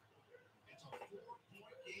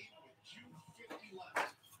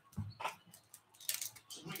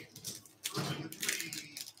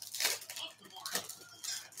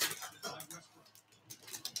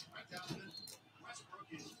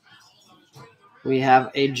 We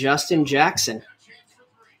have a Justin Jackson,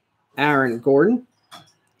 Aaron Gordon,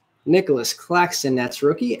 Nicholas Claxton, that's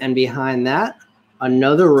rookie, and behind that,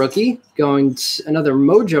 another rookie going to, another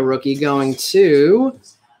Mojo rookie going to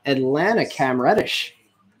Atlanta, Cam Reddish.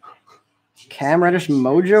 Cam Reddish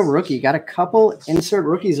Mojo rookie. Got a couple insert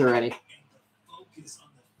rookies already.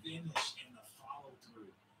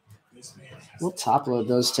 We'll top load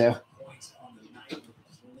those two.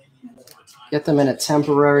 Get them in a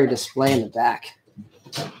temporary display in the back.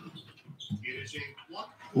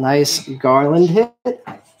 Nice Garland hit.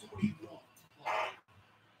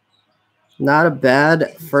 Not a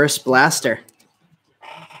bad first blaster.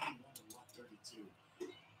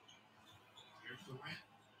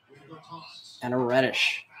 And a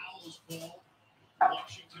Reddish.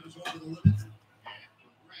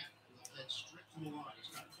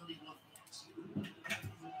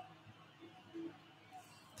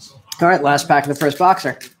 All right, last pack of the first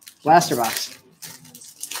blaster box.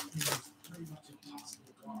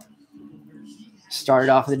 Started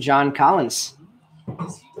off with John Collins,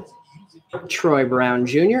 Troy Brown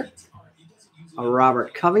Jr., a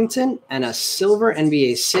Robert Covington, and a silver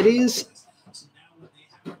NBA Cities.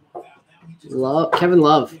 Kevin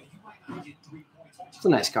Love. It's a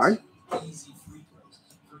nice card.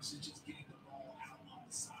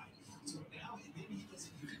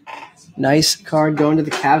 Nice card going to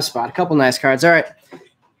the Cavs spot. A couple nice cards. All right.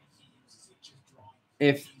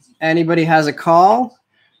 If anybody has a call,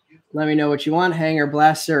 let me know what you want. Hanger,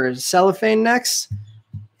 blaster, or cellophane next.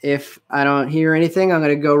 If I don't hear anything, I'm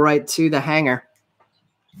going to go right to the hanger.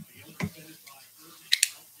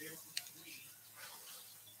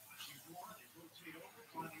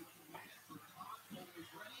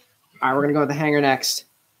 All right, we're going to go with the hanger next.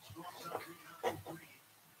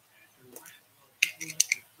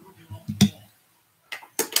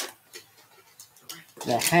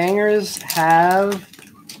 The hangers have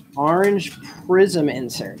orange prism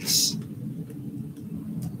inserts.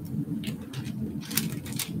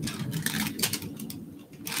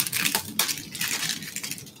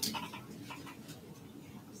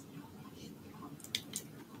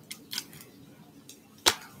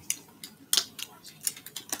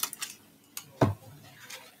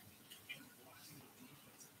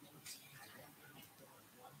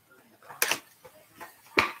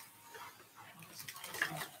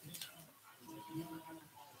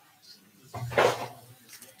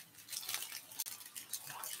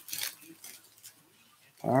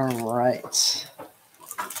 All right.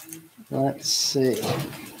 Let's see.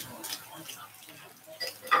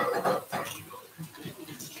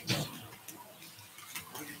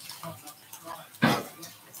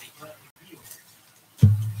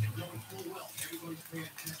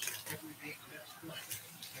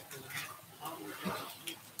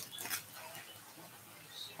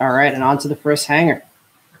 All right, and on to the first hanger.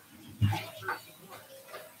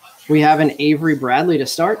 We have an Avery Bradley to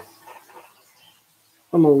start.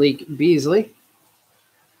 A Malik Beasley.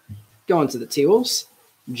 Going to the T-Wolves.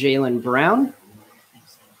 Jaylen Brown.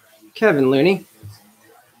 Kevin Looney.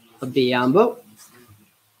 A Biyombo.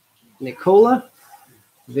 Nicola.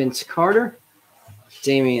 Vince Carter.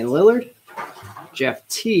 Damian Lillard. Jeff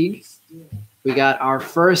Teague. We got our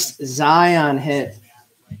first Zion hit.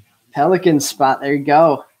 Pelican spot. There you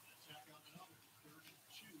go.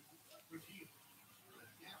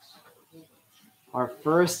 Our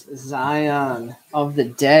first Zion of the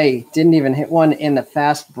day. Didn't even hit one in the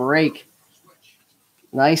fast break.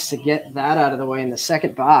 Nice to get that out of the way in the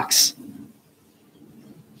second box.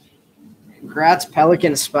 Congrats,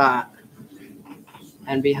 Pelican spot.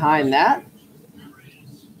 And behind that,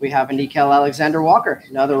 we have a Nickeil Alexander-Walker.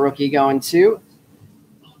 Another rookie going to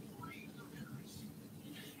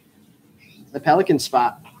the Pelican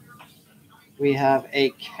spot. We have a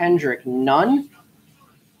Kendrick Nunn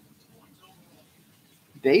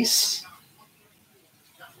base,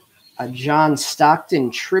 a John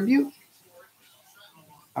Stockton tribute,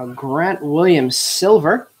 a Grant Williams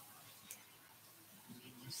silver,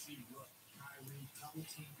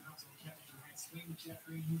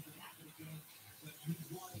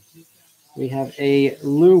 we have a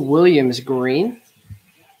Lou Williams green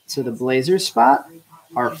to the Blazers spot,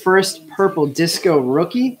 our first purple disco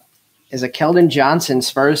rookie is a Keldon Johnson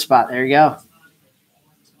Spurs spot. There you go.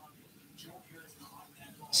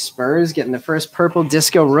 Spurs getting the first purple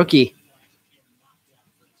disco rookie.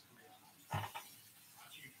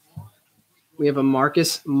 We have a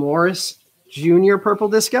Marcus Morris Jr. purple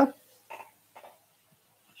disco.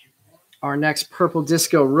 Our next purple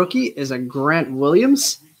disco rookie is a Grant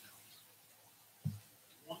Williams.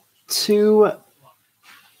 2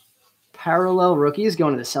 parallel rookies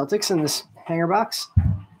going to the Celtics in this hanger box.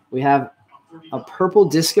 We have a purple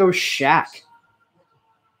disco Shaq.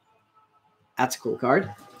 That's a cool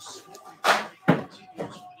card.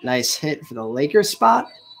 Nice hit for the Lakers spot.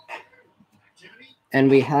 And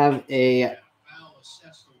we have a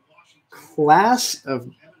class of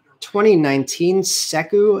 2019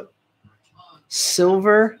 Sekou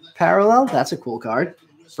silver parallel. That's a cool card.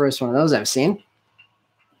 First one of those I've seen.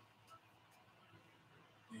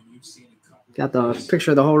 Got the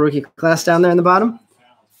picture of the whole rookie class down there in the bottom.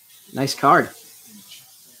 Nice card.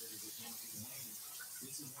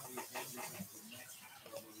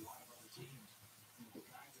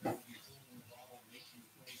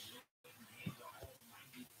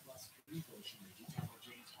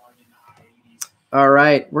 All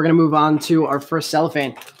right, we're going to move on to our first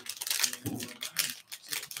cellophane.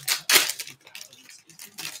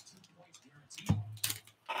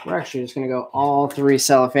 We're actually just going to go all 3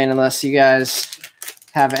 cellophane unless you guys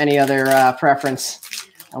have any other preference.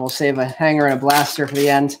 And we'll save a hanger and a blaster for the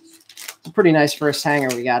end. It's a pretty nice first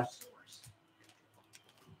hanger we got.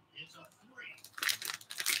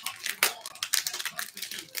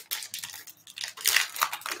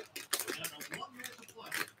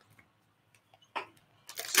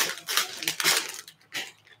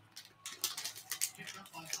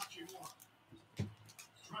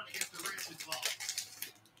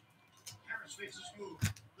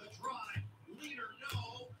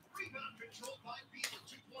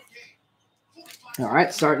 All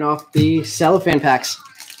right, starting off the cellophane packs.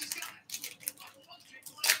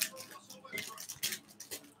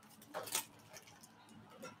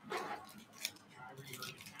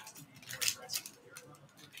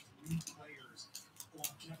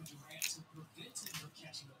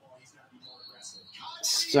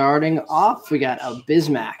 Starting off, we got a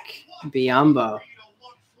Bismack, Biyombo,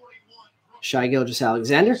 Shai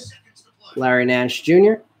Gilgeous-Alexander, Larry Nance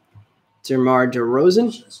Jr., DeMar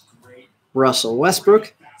DeRozan, Russell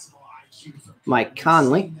Westbrook, Mike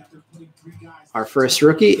Conley. Our first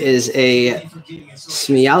rookie is a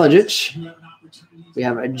Smailagic. We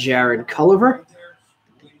have a Jared Culliver,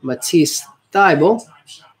 Matisse Thybulle.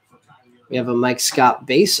 We have a Mike Scott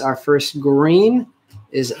base. Our first green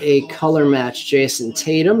is a color match Jason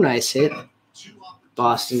Tatum. Nice hit.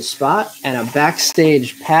 Boston spot. And a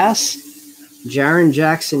backstage pass. Jaren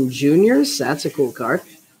Jackson Jr.'s. That's a cool card.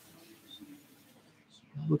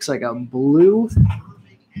 Looks like a blue.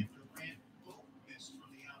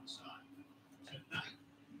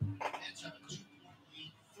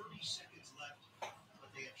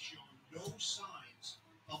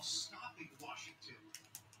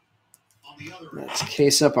 Let's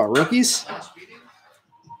case up our rookies.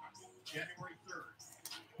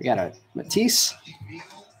 We got a Matisse.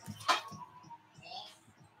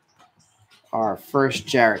 Our first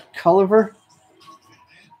Jared Culliver.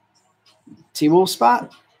 T-Wolf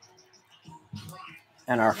spot.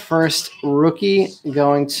 And our first rookie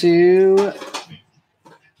going to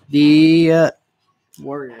the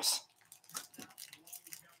Warriors.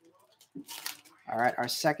 All right, our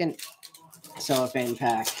second cellophane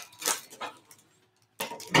pack.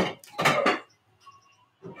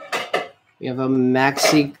 We have a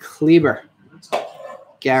Maxi Kleber,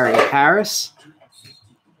 Gary Harris.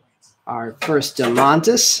 Our first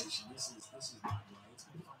DeMontis,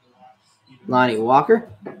 Lonnie Walker,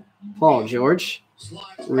 Paul George,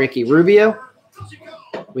 Ricky Rubio.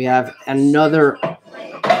 We have another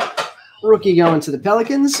rookie going to the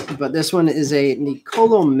Pelicans, but this one is a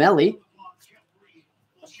Nicolo Melli.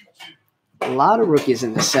 A lot of rookies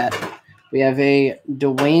in this set. We have a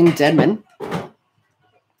Dwayne Dedman.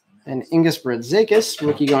 And Ingus Brazdeikis,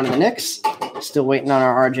 rookie going to the Knicks. Still waiting on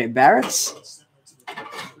our RJ Barretts.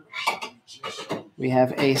 We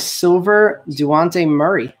have a silver Dejounte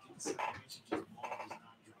Murray.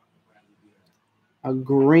 A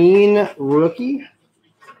green rookie,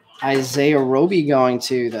 Isaiah Roby going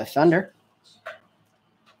to the Thunder.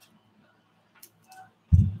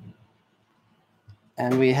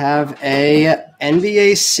 And we have a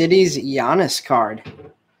NBA Cities Giannis card.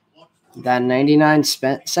 That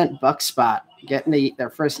 99-cent buck spot, getting their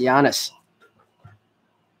first Giannis.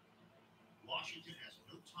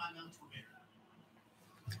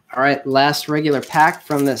 All right, last regular pack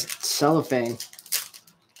from this cellophane.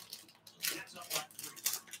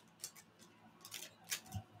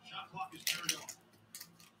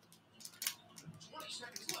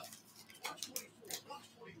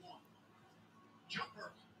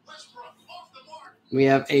 We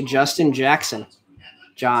have a Justin Jackson,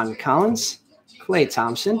 John Collins, Klay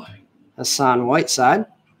Thompson, Hassan Whiteside,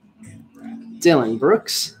 Dylan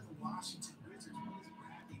Brooks.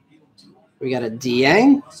 We got a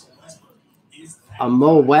Dieng, a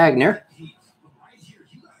Mo Wagner.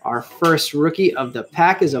 Our first rookie of the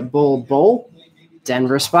pack is a Bull.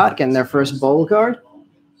 Denver spot, getting their first Bull card.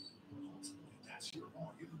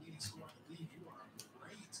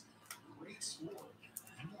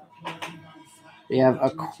 We have a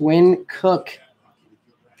Quinn Cook,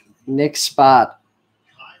 Knicks spot.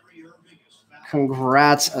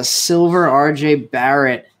 Congrats, a silver RJ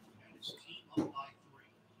Barrett.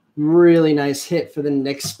 Really nice hit for the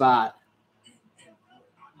Knicks spot.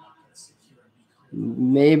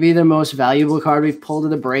 Maybe the most valuable card we've pulled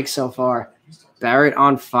at the break so far. Barrett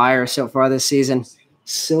on fire so far this season.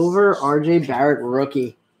 Silver RJ Barrett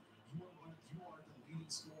rookie.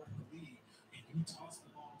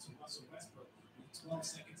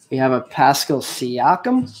 We have a Pascal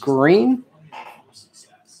Siakam green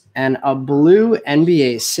and a blue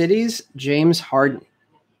NBA Cities James Harden.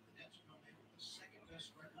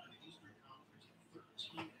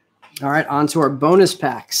 All right, on to our bonus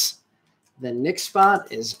packs. The Knicks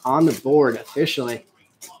spot is on the board officially.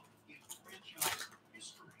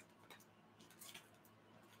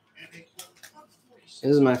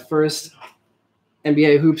 This is my first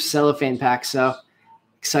NBA Hoops cellophane pack, so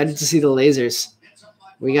excited to see the lasers.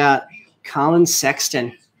 We got Colin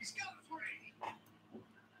Sexton,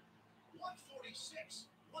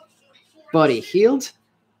 Buddy Hield,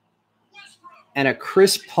 and a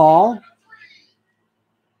Chris Paul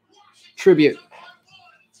tribute.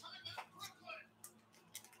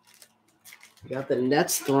 We got the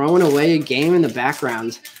Nets throwing away a game in the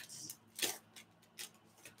background.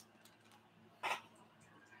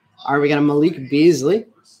 All right, we got a Malik Beasley,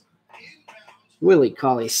 Willie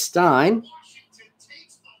Cauley-Stein,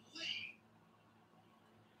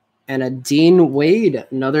 and a Dean Wade,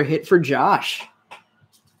 another hit for Josh.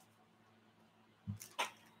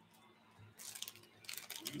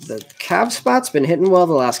 The Cavs spot's been hitting well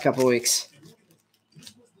the last couple of weeks.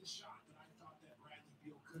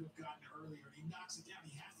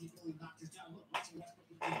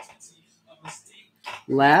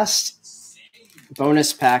 Last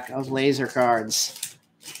bonus pack of laser cards.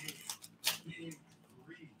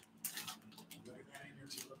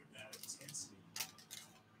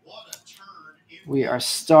 We are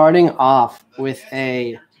starting off with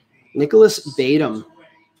a Nicholas Batum.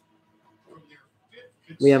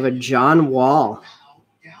 We have a John Wall.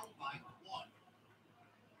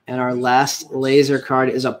 And our last laser card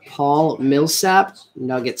is a Paul Millsap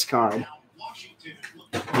Nuggets card.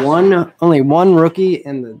 Only one rookie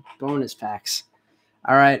in the bonus packs.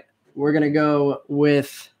 All right, we're going to go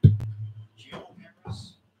with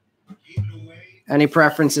any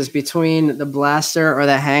preferences between the blaster or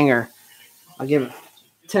the hanger. I'll give it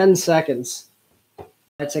 10 seconds.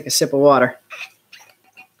 I take a sip of water.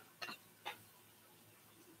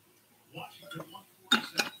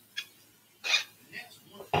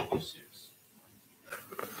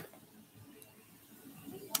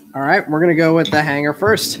 All right, we're going to go with the hanger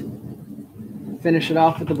first. Finish it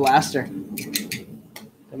off with the blaster.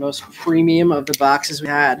 The most premium of the boxes we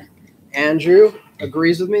had. Andrew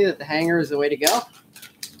agrees with me that the hanger is the way to go.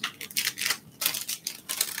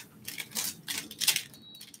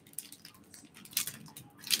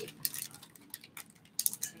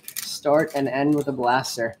 Start and end with a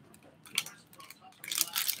blaster.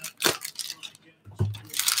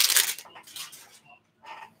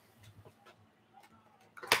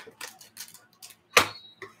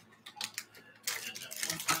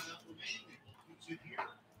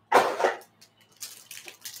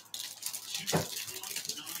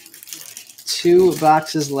 Two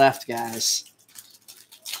boxes left, guys.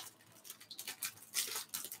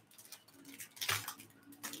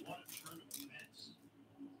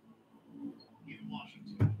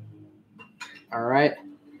 All right.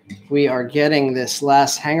 We are getting this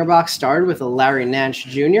last hanger box started with a Larry Nance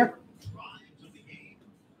Jr.,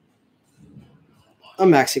 a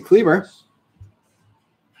Maxi Kleber,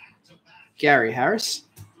 Gary Harris,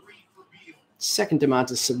 second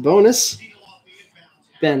Domantas Sabonis,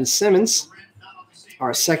 Ben Simmons,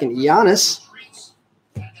 our second Giannis,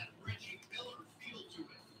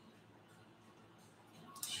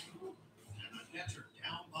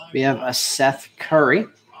 we have a Seth Curry,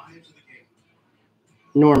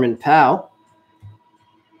 Norman Powell,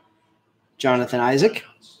 Jonathan Isaac.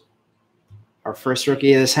 Our first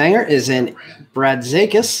rookie of this hanger is in Brad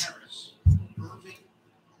Zakis.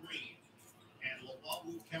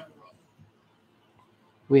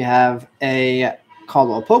 We have a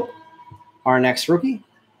Caldwell Pope, Our next rookie,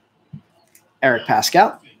 Eric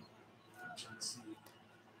Pascal.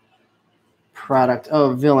 Product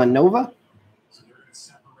of Villanova.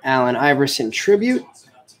 Allen Iverson Tribute.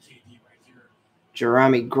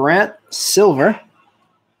 Jerami Grant Silver.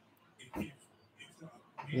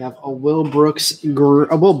 We have a Will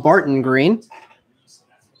Barton green.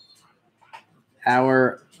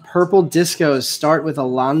 Our purple discos start with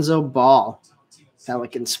Alonzo Ball.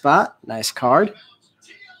 Pelican spot. Nice card.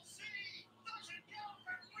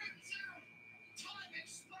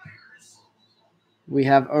 We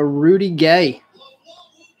have a Rudy Gay.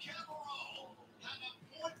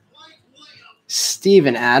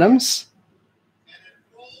 Steven Adams.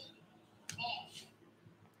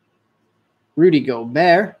 Rudy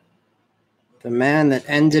Gobert. The man that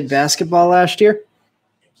ended basketball last year.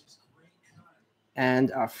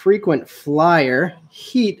 And a frequent flyer,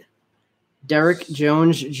 Heat, Derek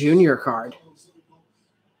Jones Jr. card.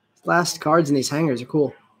 Last cards in these hangers are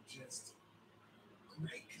cool.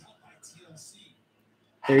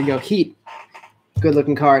 There you go, Heat. Good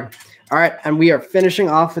looking card. All right, and we are finishing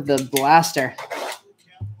off with the blaster.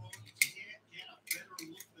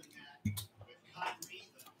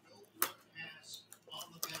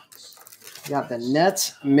 Got the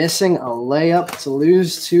Nets missing a layup to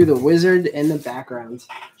lose to the Wizard in the background.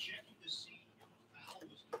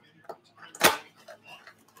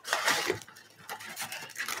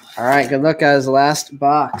 All right, good luck, guys. Last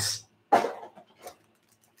box.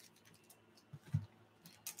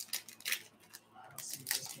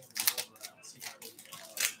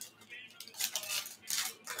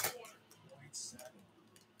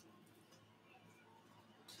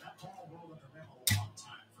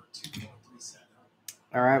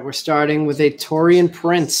 All right, we're starting with a Taurean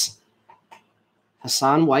Prince,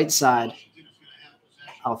 Hassan Whiteside,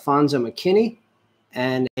 Alfonso McKinney,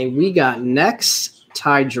 and we got next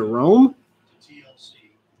Ty Jerome.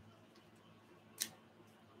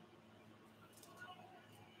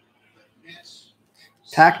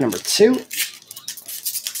 Pack number 2.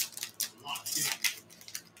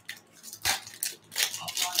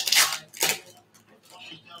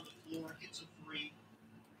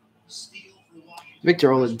 Victor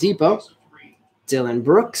Oladipo, Dylan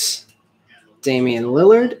Brooks, Damian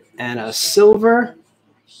Lillard, and a silver,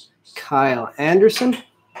 Kyle Anderson.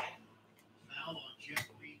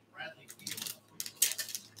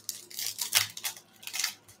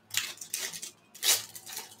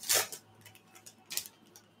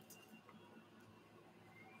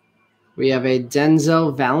 We have a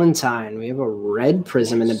Denzel Valentine. We have a red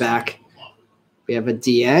prism in the back. We have a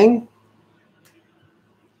Dieng.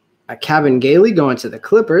 A Kevin Gailey going to the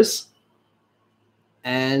Clippers.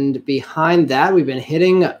 And behind that, we've been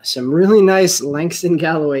hitting some really nice Langston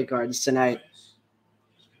Galloway cards tonight.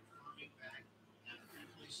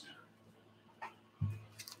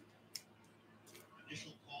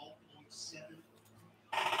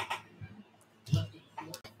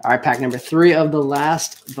 All right, pack number 3 of the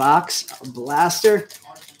last box, blaster.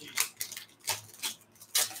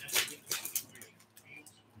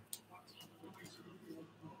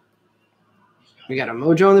 We got a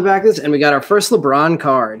mojo in the back of this, and we got our first LeBron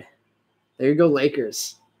card. There you go,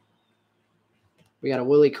 Lakers. We got a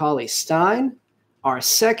Willie Cauley-Stein, our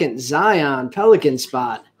second Zion Pelican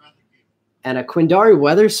spot, and a Quindari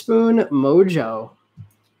Weatherspoon mojo.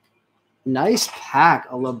 Nice pack,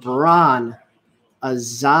 a LeBron, a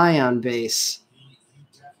Zion base,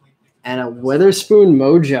 and a Weatherspoon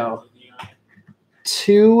mojo.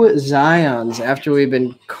 2 Zions after we've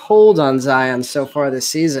been cold on Zion so far this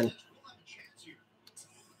season.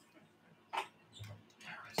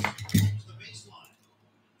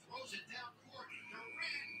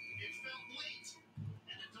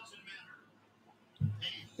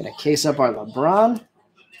 Gonna case up our LeBron.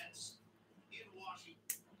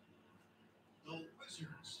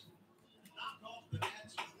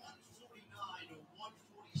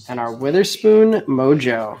 And our Witherspoon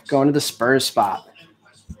mojo going to the Spurs spot.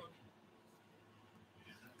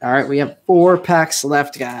 All right, we have 4 packs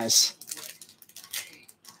left, guys.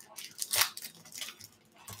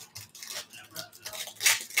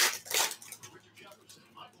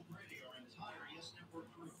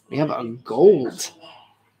 We have a gold.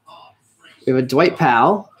 We have a Dwight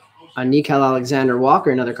Powell, a Nickeil Alexander-Walker,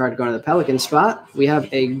 another card going to the Pelican spot. We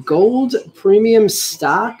have a gold premium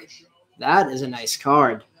stock. That is a nice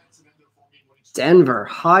card. Denver,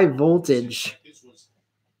 high voltage.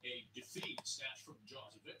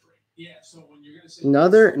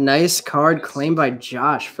 Another nice card claimed by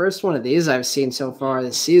Josh. First one of these I've seen so far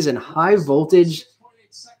this season. High voltage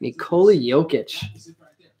Nikola Jokic.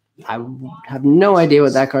 I have no idea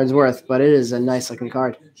what that card's worth, but it is a nice looking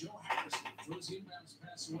card.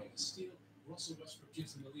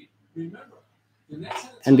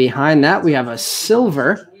 And behind that, we have a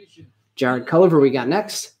silver Jared Culliver we got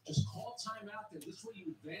next. Just call timeout there. This way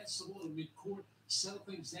you advance the ball to midcourt, settle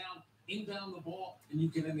things down, inbound the ball, and you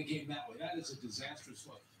can end the game that way. That is a disastrous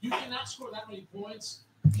play. You cannot score that many points.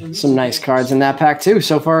 Some nice cards in that pack, too.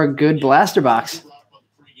 So far, a good blaster box.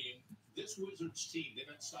 This Wizards team, they've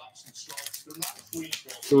had stops and starts. They're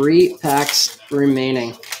not 3 packs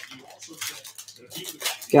remaining.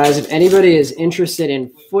 Guys, if anybody is interested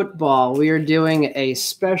in football, we are doing a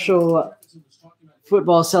special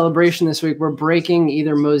football celebration this week. We're breaking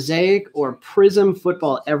either Mosaic or Prism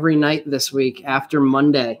football every night this week after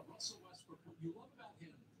Monday.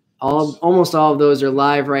 Almost all of those are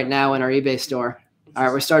live right now in our eBay store. All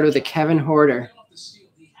right, we're starting with a Kevin Hoarder.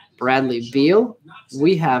 Bradley Beal.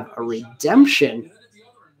 We have a redemption.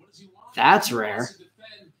 That's rare.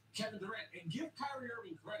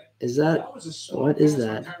 Is that, what is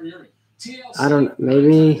that? I don't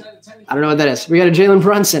know what that is. We got a Jalen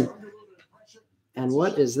Brunson. And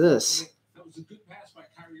what is this?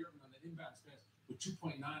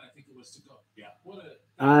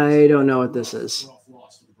 I don't know what this is.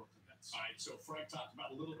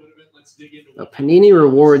 A Panini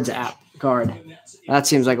Rewards app card. That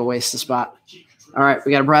seems like a waste of spot. All right,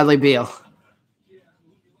 we got a Bradley Beal.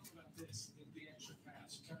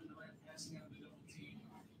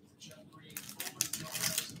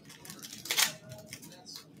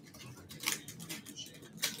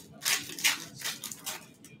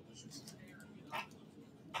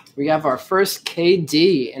 We have our first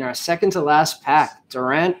KD in our second to last pack.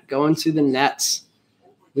 Durant going to the Nets.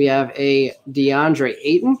 We have a DeAndre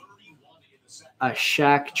Ayton, a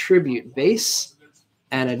Shaq tribute base,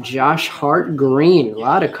 and a Josh Hart green. A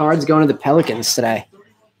lot of cards going to the Pelicans today.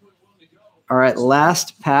 All right,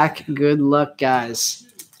 last pack. Good luck, guys.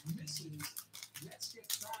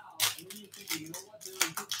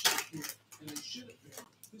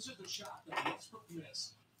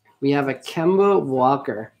 We have a Kemba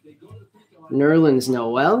Walker, Nerlens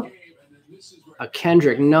Noel, a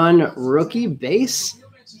Kendrick Nunn rookie base,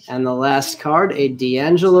 and the last card, a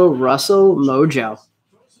D'Angelo Russell Mojo,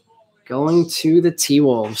 going to the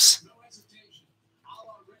T-Wolves.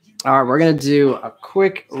 All right, we're going to do a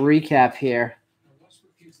quick recap here.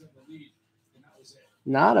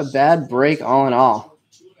 Not a bad break all in all.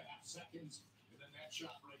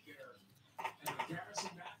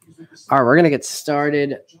 All right, we're going to get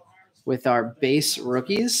started with our base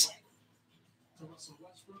rookies.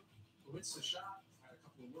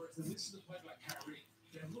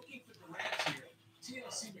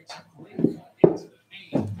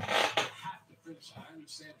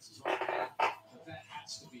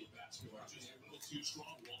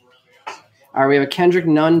 All right, we have a Kendrick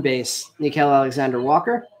Nunn base, Nickeil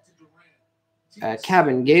Alexander-Walker,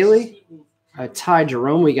 Cabin Gailey, a Ty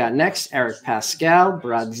Jerome we got next, Eric Pascal,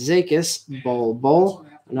 Bradzakis, Bol,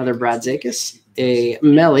 another Bradzakis, a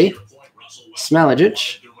Melly,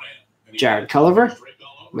 Smelagic, Jared Culliver,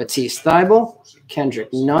 Matisse Thybulle, Kendrick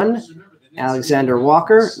Nunn, Alexander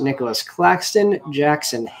Walker, Nicholas Claxton,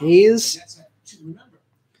 Jackson Hayes,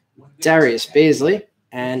 Darius Baisley,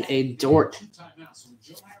 and a Dort.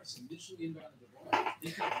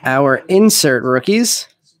 Our insert rookies.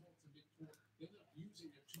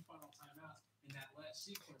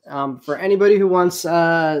 For anybody who wants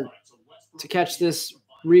to catch this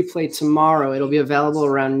replay tomorrow, it'll be available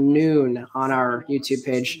around noon on our YouTube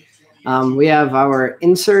page. We have our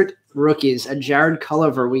insert rookies, a Jared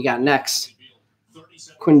Culliver we got next,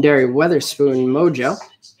 Quindary Weatherspoon Mojo,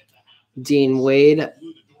 Dean Wade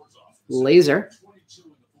Laser,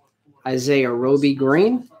 Isaiah Roby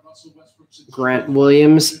Green, Grant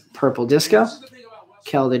Williams Purple Disco,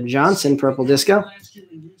 Keldon Johnson Purple Disco,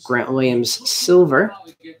 Grant Williams Silver,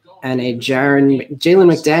 and a Jalen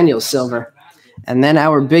McDaniels Silver. And then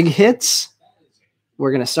our big hits,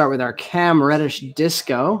 we're going to start with our Cam Reddish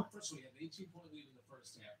Disco,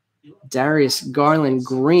 Darius Garland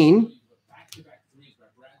Green,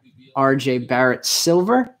 RJ Barrett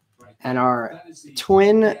Silver, and our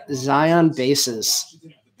twin Zion bases.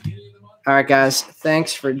 All right, guys,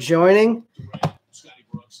 thanks for joining.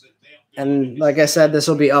 And like I said, this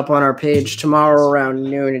will be up on our page tomorrow around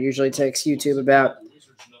noon. It usually takes YouTube about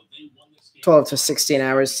 12 to 16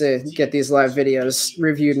 hours to get these live videos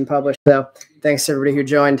reviewed and published. So thanks to everybody who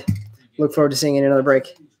joined. Look forward to seeing you in another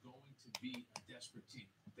break.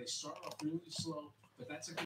 They start off really slow.